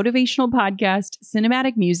of a motivational podcast,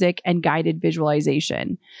 cinematic music, and guided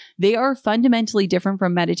visualization. They are fundamentally different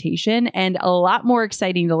from meditation and a lot more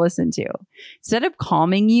exciting to listen to. Instead of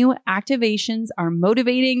calming you, activations are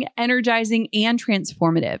motivating, energizing, and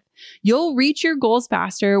transformative. You'll reach your goals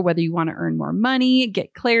faster, whether you want to earn more money,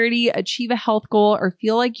 get clarity, achieve a health goal, or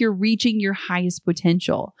feel like you're reaching your highest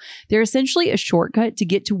potential. They're essentially a shortcut to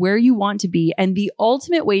get to where you want to be and the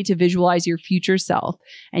ultimate way to visualize your future self.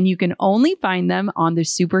 And you can only find them on the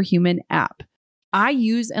Superhuman app. I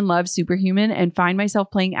use and love Superhuman and find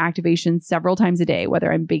myself playing activations several times a day,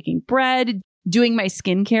 whether I'm baking bread, doing my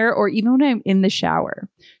skincare, or even when I'm in the shower.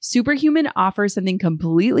 Superhuman offers something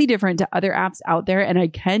completely different to other apps out there, and I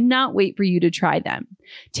cannot wait for you to try them.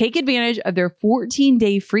 Take advantage of their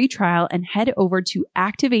 14-day free trial and head over to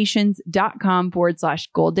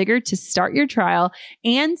activations.com/goaldigger to start your trial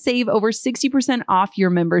and save over 60% off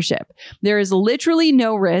your membership. There is literally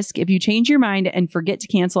no risk. If you change your mind and forget to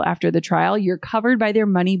cancel after the trial, you're covered by their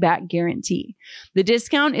money-back guarantee. The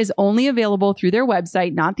discount is only available through their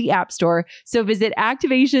website, not the App Store. So visit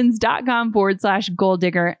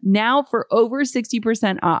activations.com/goaldigger now for over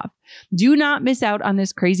 60% off. Do not miss out on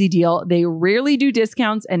this crazy deal. They rarely do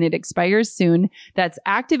discounts and it expires soon. That's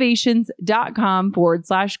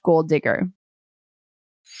activations.com/goaldigger.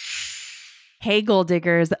 Hey, Goal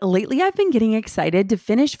Diggers. Lately, I've been getting excited to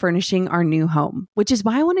finish furnishing our new home, which is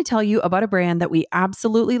why I want to tell you about a brand that we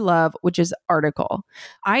absolutely love, which is Article.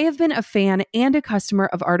 I have been a fan and a customer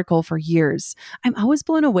of Article for years. I'm always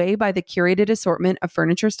blown away by the curated assortment of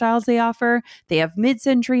furniture styles they offer. They have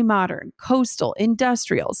mid-century modern, coastal,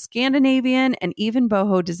 industrial, Scandinavian, and even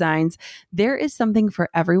boho designs. There is something for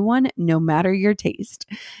everyone, no matter your taste.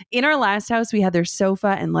 In our last house, we had their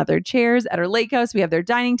sofa and leather chairs. At our lake house, we have their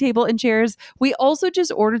dining table and chairs. We also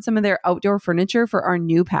just ordered some of their outdoor furniture for our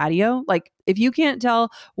new patio. Like, if you can't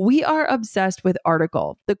tell, we are obsessed with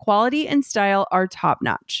Article. The quality and style are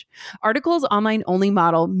top-notch. Article's online-only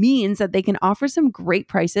model means that they can offer some great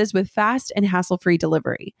prices with fast and hassle-free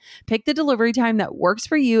delivery. Pick the delivery time that works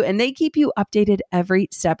for you, and they keep you updated every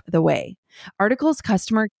step of the way. Article's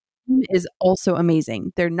customer is also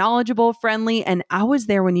amazing. They're knowledgeable, friendly, and always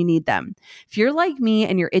there when you need them. If you're like me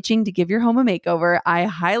and you're itching to give your home a makeover, I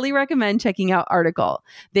highly recommend checking out Article.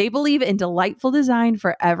 They believe in delightful design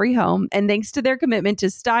for every home, and thanks to their commitment to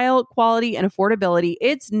style, quality, and affordability,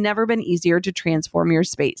 it's never been easier to transform your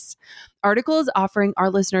space. Article is offering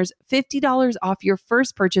our listeners $50 off your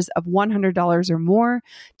first purchase of $100 or more.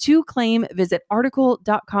 To claim, visit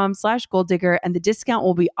article.com/goaldigger and the discount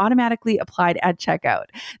will be automatically applied at checkout.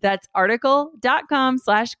 That's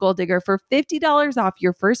article.com/goaldigger for $50 off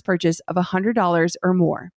your first purchase of $100 or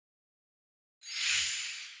more.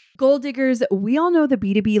 Goal Diggers, we all know the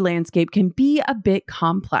B2B landscape can be a bit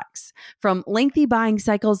complex. From lengthy buying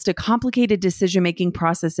cycles to complicated decision-making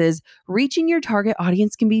processes, reaching your target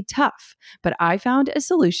audience can be tough. But I found a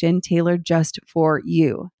solution tailored just for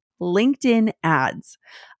you: LinkedIn ads.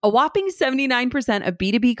 A whopping 79% of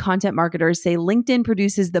B2B content marketers say LinkedIn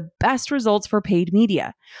produces the best results for paid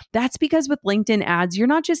media. That's because with LinkedIn ads, you're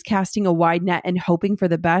not just casting a wide net and hoping for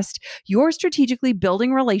the best, you're strategically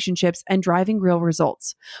building relationships and driving real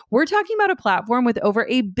results. We're talking about a platform with over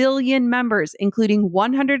 1 billion members, including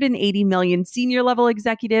 180 million senior level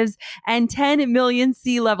executives and 10 million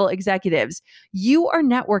C-level executives. You are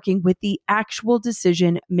networking with the actual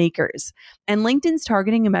decision makers. And LinkedIn's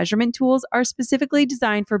targeting and measurement tools are specifically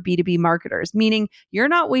designed for for B2B marketers, meaning you're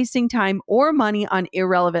not wasting time or money on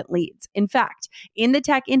irrelevant leads. In fact, in the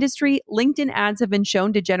tech industry, LinkedIn ads have been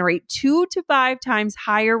shown to generate 2 to 5 times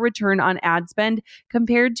higher return on ad spend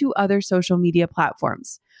compared to other social media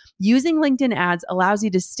platforms. Using LinkedIn ads allows you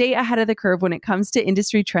to stay ahead of the curve when it comes to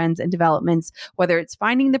industry trends and developments, whether it's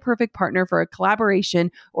finding the perfect partner for a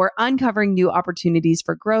collaboration or uncovering new opportunities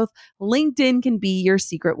for growth. LinkedIn can be your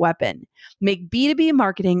secret weapon. Make B2B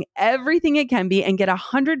marketing everything it can be and get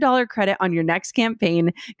 $100 credit on your next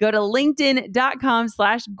campaign. Go to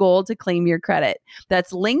linkedin.com/goal to claim your credit.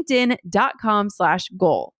 That's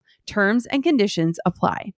linkedin.com/goal. Terms and conditions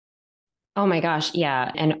apply. Oh my gosh. Yeah.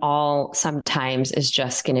 And all sometimes is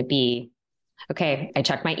just going to be, okay, I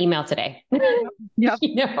checked my email today. Yep.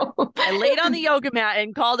 You know, I laid on the yoga mat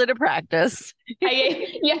and called it a practice.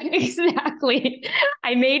 yeah, exactly.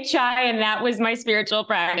 I made chai and that was my spiritual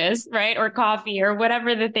practice, right? Or coffee or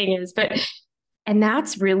whatever the thing is. And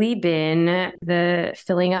that's really been the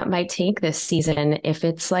filling up my tank this season. If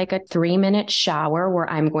it's like a 3-minute shower where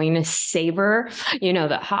I'm going to savor,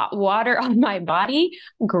 the hot water on my body,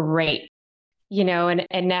 great.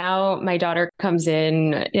 And now my daughter comes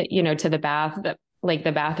in, to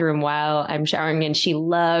the bathroom while I'm showering, and she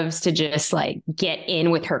loves to just like get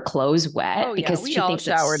in with her clothes wet because we she all thinks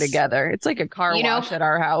shower together. It's like a car wash at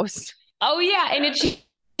our house. Oh yeah. And she's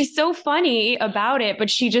so funny about it, but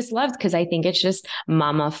she just loves, because I think it's just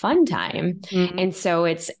mama fun time. Mm-hmm. And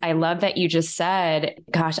so I love that you just said,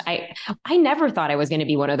 gosh, I never thought I was going to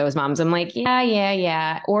be one of those moms. I'm like,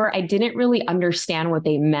 yeah. Or I didn't really understand what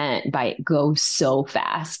they meant by go so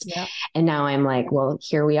fast. Yeah. And now I'm like, well,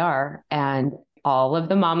 here we are. And all of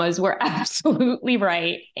the mamas were absolutely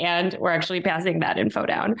right. And we're actually passing that info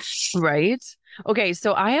down. Right. Okay.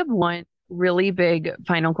 So I have one really big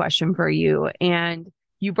final question for you. And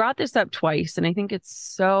you brought this up twice, and I think it's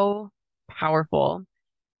so powerful,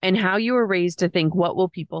 and how you were raised to think, what will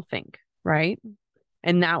people think? Right.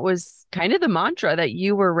 And that was kind of the mantra that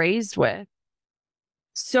you were raised with.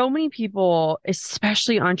 So many people,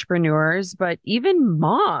 especially entrepreneurs, but even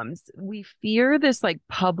moms, we fear this like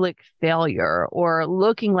public failure or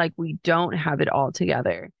looking like we don't have it all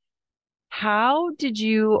together. How did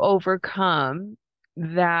you overcome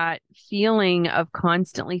that feeling of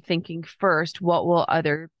constantly thinking first, what will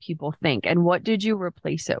other people think? And what did you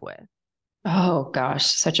replace it with? Oh gosh,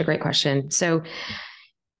 such a great question. So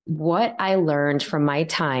what I learned from my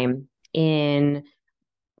time in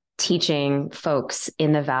teaching folks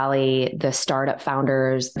in the Valley, the startup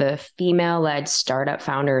founders, the female-led startup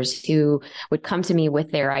founders who would come to me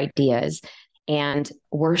with their ideas and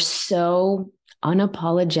were so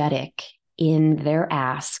unapologetic in their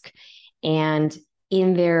ask and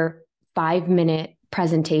in their 5-minute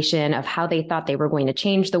presentation of how they thought they were going to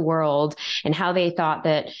change the world and how they thought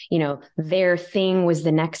that, their thing was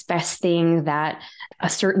the next best thing that a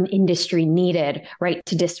certain industry needed, right?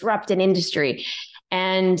 To disrupt an industry.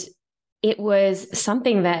 And it was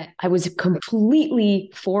something that I was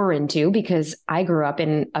completely foreign to, because I grew up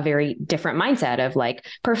in a very different mindset of like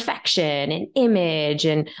perfection and image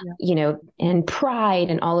and, and pride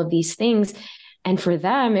and all of these things. And for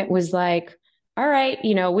them, it was like, all right,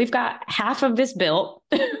 we've got half of this built,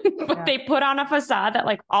 but they put on a facade that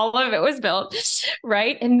like all of it was built,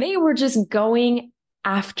 right? And they were just going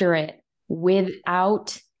after it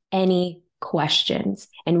without any questions.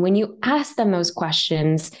 And when you ask them those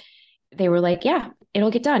questions, they were like, yeah,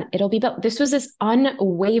 it'll get done. It'll be built. This was this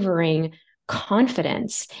unwavering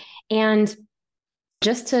confidence. And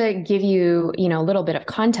just to give you, a little bit of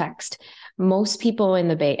context, most people in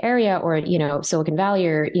the Bay Area or, Silicon Valley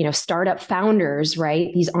or, startup founders,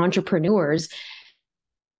 right? These entrepreneurs,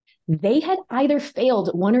 they had either failed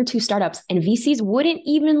 1 or 2 startups, and VCs wouldn't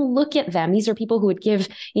even look at them. These are people who would give,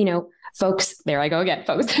 folks, there I go again,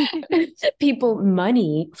 folks, people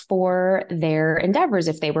money for their endeavors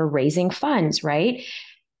if they were raising funds, right?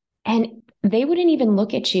 And they wouldn't even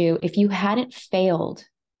look at you if you hadn't failed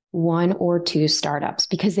 1 or 2 startups,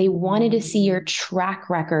 because they wanted to see your track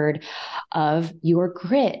record of your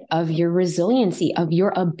grit, of your resiliency, of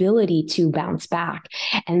your ability to bounce back.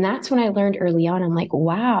 And that's when I learned early on, I'm like,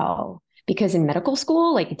 wow, because in medical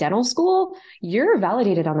school, like dental school, you're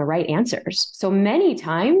validated on the right answers. So many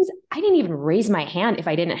times I didn't even raise my hand if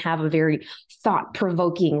I didn't have a very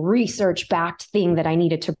thought-provoking, research-backed thing that I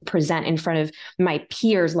needed to present in front of my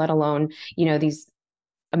peers, let alone, these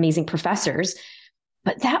amazing professors.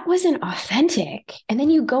 But that wasn't authentic. And then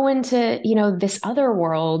you go into, this other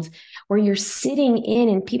world where you're sitting in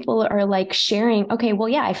and people are like sharing, okay, well,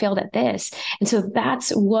 yeah, I failed at this. And so that's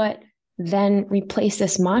what then replaced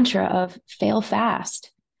this mantra of fail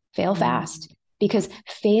fast, because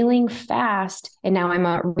failing fast, and now I'm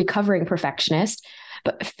a recovering perfectionist,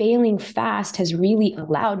 but failing fast has really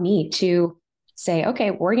allowed me to say, okay,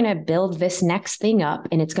 we're going to build this next thing up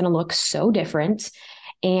and it's going to look so different.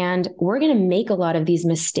 And we're going to make a lot of these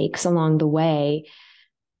mistakes along the way.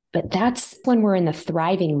 But that's when we're in the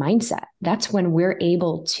thriving mindset. That's when we're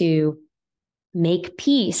able to make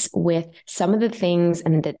peace with some of the things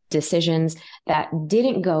and the decisions that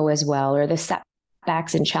didn't go as well, or the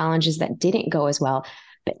setbacks and challenges that didn't go as well.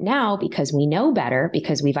 But now, because we know better,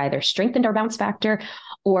 because we've either strengthened our bounce factor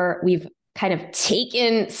or we've kind of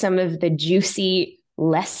taken some of the juicy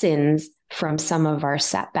lessons from some of our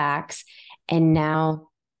setbacks and now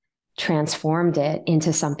transformed it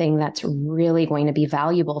into something that's really going to be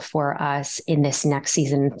valuable for us in this next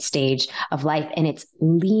season stage of life. And it's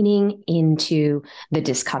leaning into the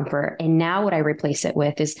discomfort. And now what I replace it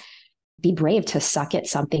with is be brave to suck at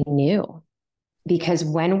something new. Because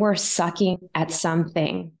when we're sucking at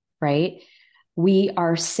something, right, we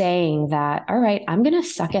are saying that, all right, I'm going to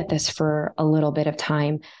suck at this for a little bit of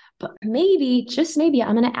time, but maybe, just maybe,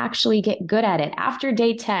 I'm going to actually get good at it after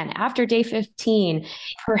day 10, after day 15,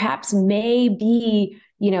 perhaps maybe,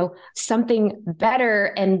 something better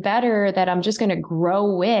and better that I'm just going to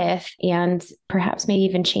grow with, and perhaps maybe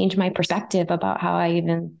even change my perspective about how I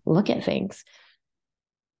even look at things.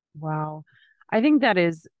 Wow. I think that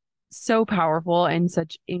is so powerful and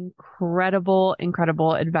such incredible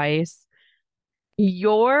advice.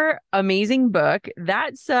 Your amazing book,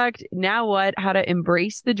 That Sucked, Now What? How to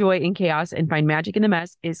Embrace the Joy in Chaos and Find Magic in the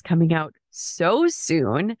Mess, is coming out so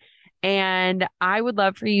soon. And I would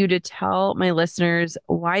love for you to tell my listeners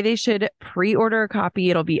why they should pre-order a copy.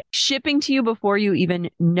 It'll be shipping to you before you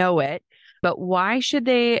even know it. But why should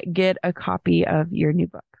they get a copy of your new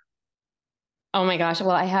book? Oh my gosh.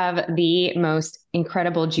 Well, I have the most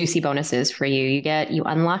incredible juicy bonuses for you. You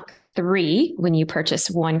unlock 3 when you purchase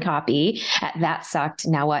 1 copy at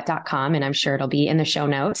thatsuckednowwhat.com. And I'm sure it'll be in the show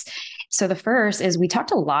notes. So the first is, we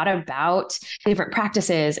talked a lot about different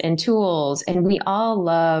practices and tools, and we all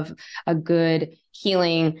love a good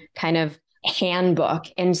healing kind of handbook.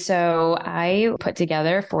 And so I put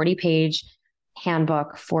together a 40-page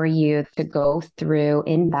handbook for you to go through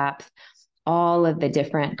in depth all of the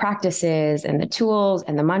different practices and the tools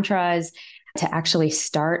and the mantras to actually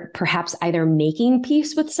start perhaps either making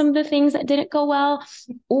peace with some of the things that didn't go well,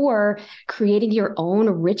 or creating your own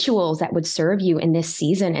rituals that would serve you in this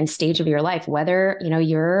season and stage of your life. Whether,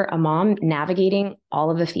 you're a mom navigating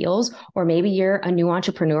all of the feels, or maybe you're a new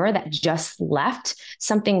entrepreneur that just left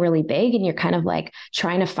something really big and you're kind of like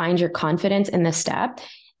trying to find your confidence in this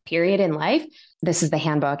period in life. This is the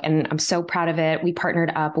handbook, and I'm so proud of it. We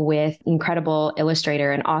partnered up with incredible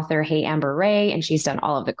illustrator and author, Hey Amber Ray, and she's done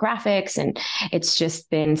all of the graphics. And it's just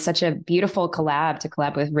been such a beautiful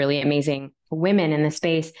collab with really amazing women in the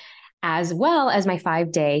space, as well as my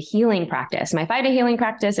 5-day healing practice. My 5-day healing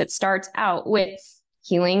practice, it starts out with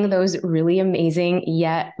healing those really amazing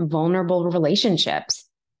yet vulnerable relationships.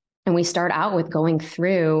 And we start out with going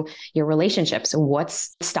through your relationships.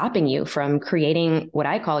 What's stopping you from creating what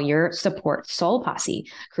I call your support soul posse,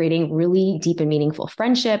 creating really deep and meaningful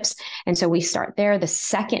friendships. And so we start there. The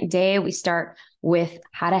second day, we start with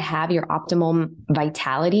how to have your optimum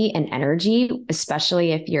vitality and energy,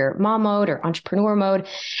 especially if you're mom mode or entrepreneur mode.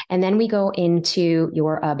 And then we go into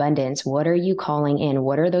your abundance. What are you calling in?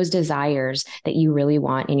 What are those desires that you really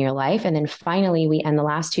want in your life? And then finally, we end the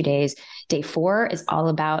last 2 days. Day 4 is all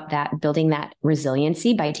about that, building that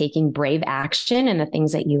resiliency by taking brave action and the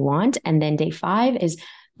things that you want. And then day 5 is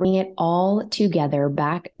bring it all together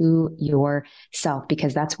back to yourself,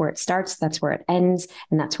 because that's where it starts, that's where it ends,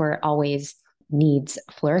 and that's where it always needs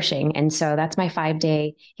flourishing. And so that's my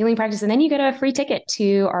 5-day healing practice. And then you get a free ticket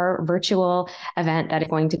to our virtual event that is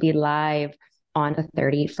going to be live on the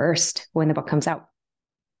 31st when the book comes out.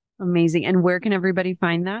 Amazing. And where can everybody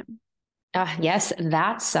find that? Yes,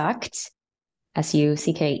 That Sucked.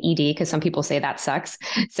 SUCKED, because some people say that sucks.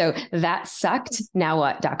 So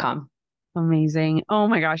thatsuckednowwhat.com. Amazing. Oh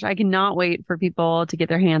my gosh. I cannot wait for people to get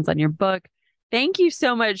their hands on your book. Thank you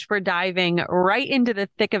so much for diving right into the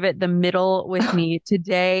thick of it, the middle, with me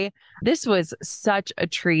today. This was such a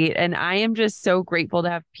treat. And I am just so grateful to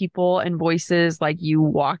have people and voices like you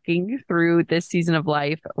walking through this season of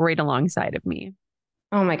life right alongside of me.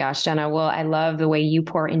 Oh my gosh, Jenna. Well, I love the way you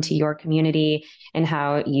pour into your community and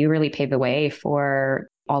how you really pave the way for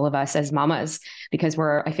all of us as mamas, because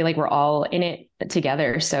I feel like we're all in it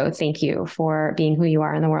together. So thank you for being who you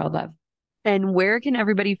are in the world, love. And where can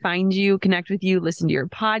everybody find you, connect with you, listen to your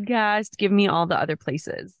podcast? Give me all the other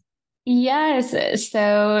places. Yes.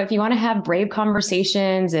 So if you want to have brave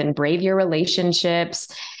conversations and brave your relationships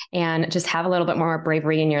and just have a little bit more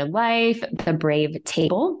bravery in your life. The Brave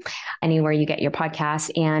Table, anywhere you get your podcasts,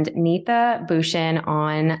 and Neeta Bhushan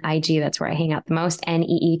on IG. That's where I hang out the most.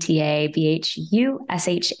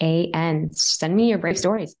 NeetaBhushan. Send me your brave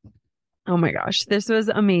stories. Oh my gosh, this was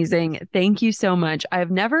amazing. Thank you so much.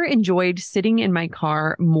 I've never enjoyed sitting in my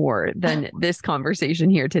car more than this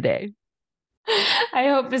conversation here today. I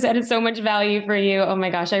hope this added so much value for you. Oh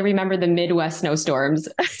my gosh, I remember the Midwest snowstorms.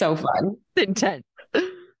 So fun. Intense. Do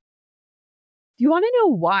you want to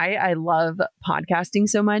know why I love podcasting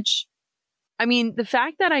so much? I mean, the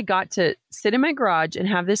fact that I got to sit in my garage and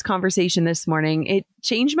have this conversation this morning, it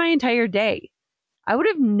changed my entire day. I would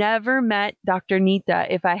have never met Dr. Neeta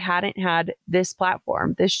if I hadn't had this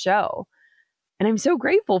platform, this show. And I'm so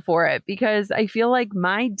grateful for it because I feel like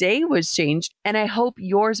my day was changed, and I hope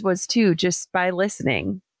yours was too, just by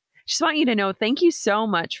listening. Just want you to know, thank you so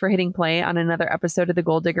much for hitting play on another episode of the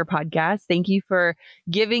Goal Digger Podcast. Thank you for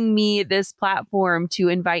giving me this platform to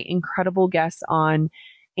invite incredible guests on.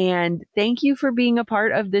 And thank you for being a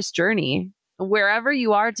part of this journey. Wherever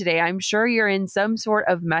you are today, I'm sure you're in some sort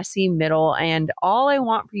of messy middle. And all I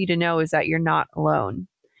want for you to know is that you're not alone.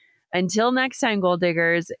 Until next time, Goal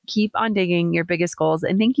Diggers, keep on digging your biggest goals.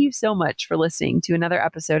 And thank you so much for listening to another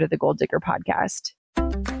episode of the Goal Digger Podcast.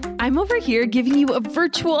 I'm over here giving you a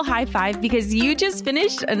virtual high five because you just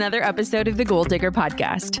finished another episode of the Goal Digger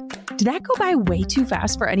Podcast. Did that go by way too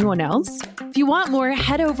fast for anyone else? If you want more,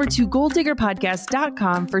 head over to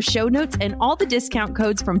goaldiggerpodcast.com for show notes and all the discount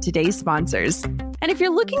codes from today's sponsors. And if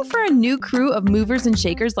you're looking for a new crew of movers and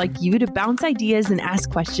shakers like you to bounce ideas and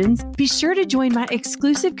ask questions, be sure to join my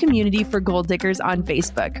exclusive community for Goal Diggers on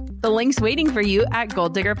Facebook. The link's waiting for you at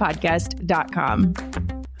goaldiggerpodcast.com.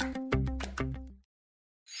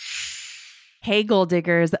 Hey, Goal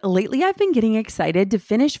Diggers. Lately, I've been getting excited to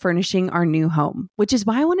finish furnishing our new home, which is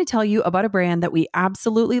why I want to tell you about a brand that we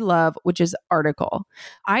absolutely love, which is Article.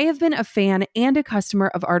 I have been a fan and a customer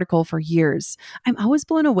of Article for years. I'm always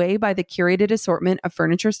blown away by the curated assortment of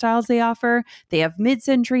furniture styles they offer. They have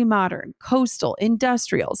mid-century modern, coastal,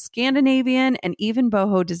 industrial, Scandinavian, and even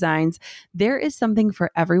boho designs. There is something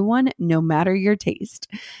for everyone, no matter your taste.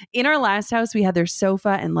 In our last house, we had their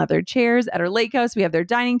sofa and leather chairs. At our lake house, we have their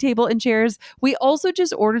dining table and chairs. We also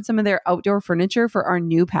just ordered some of their outdoor furniture for our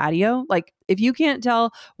new patio. Like, if you can't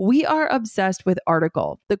tell, we are obsessed with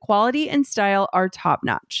Article. The quality and style are top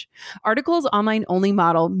notch. Article's online only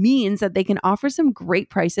model means that they can offer some great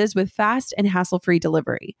prices with fast and hassle-free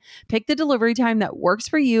delivery. Pick the delivery time that works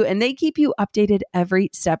for you, and they keep you updated every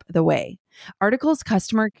step of the way. Article's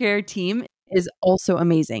customer care team is also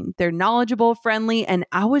amazing. They're knowledgeable, friendly, and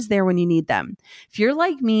always there when you need them. If you're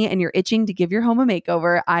like me and you're itching to give your home a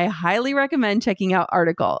makeover, I highly recommend checking out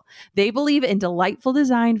Article. They believe in delightful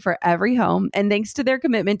design for every home, and thanks to their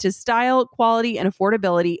commitment to style, quality, and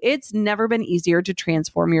affordability, it's never been easier to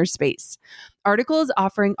transform your space. Article is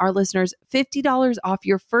offering our listeners $50 off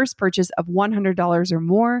your first purchase of $100 or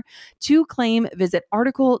more. To claim, visit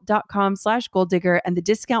article.com/goaldigger and the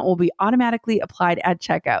discount will be automatically applied at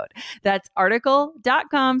checkout. That's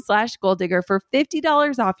article.com/goaldigger for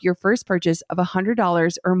 $50 off your first purchase of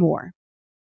 $100 or more.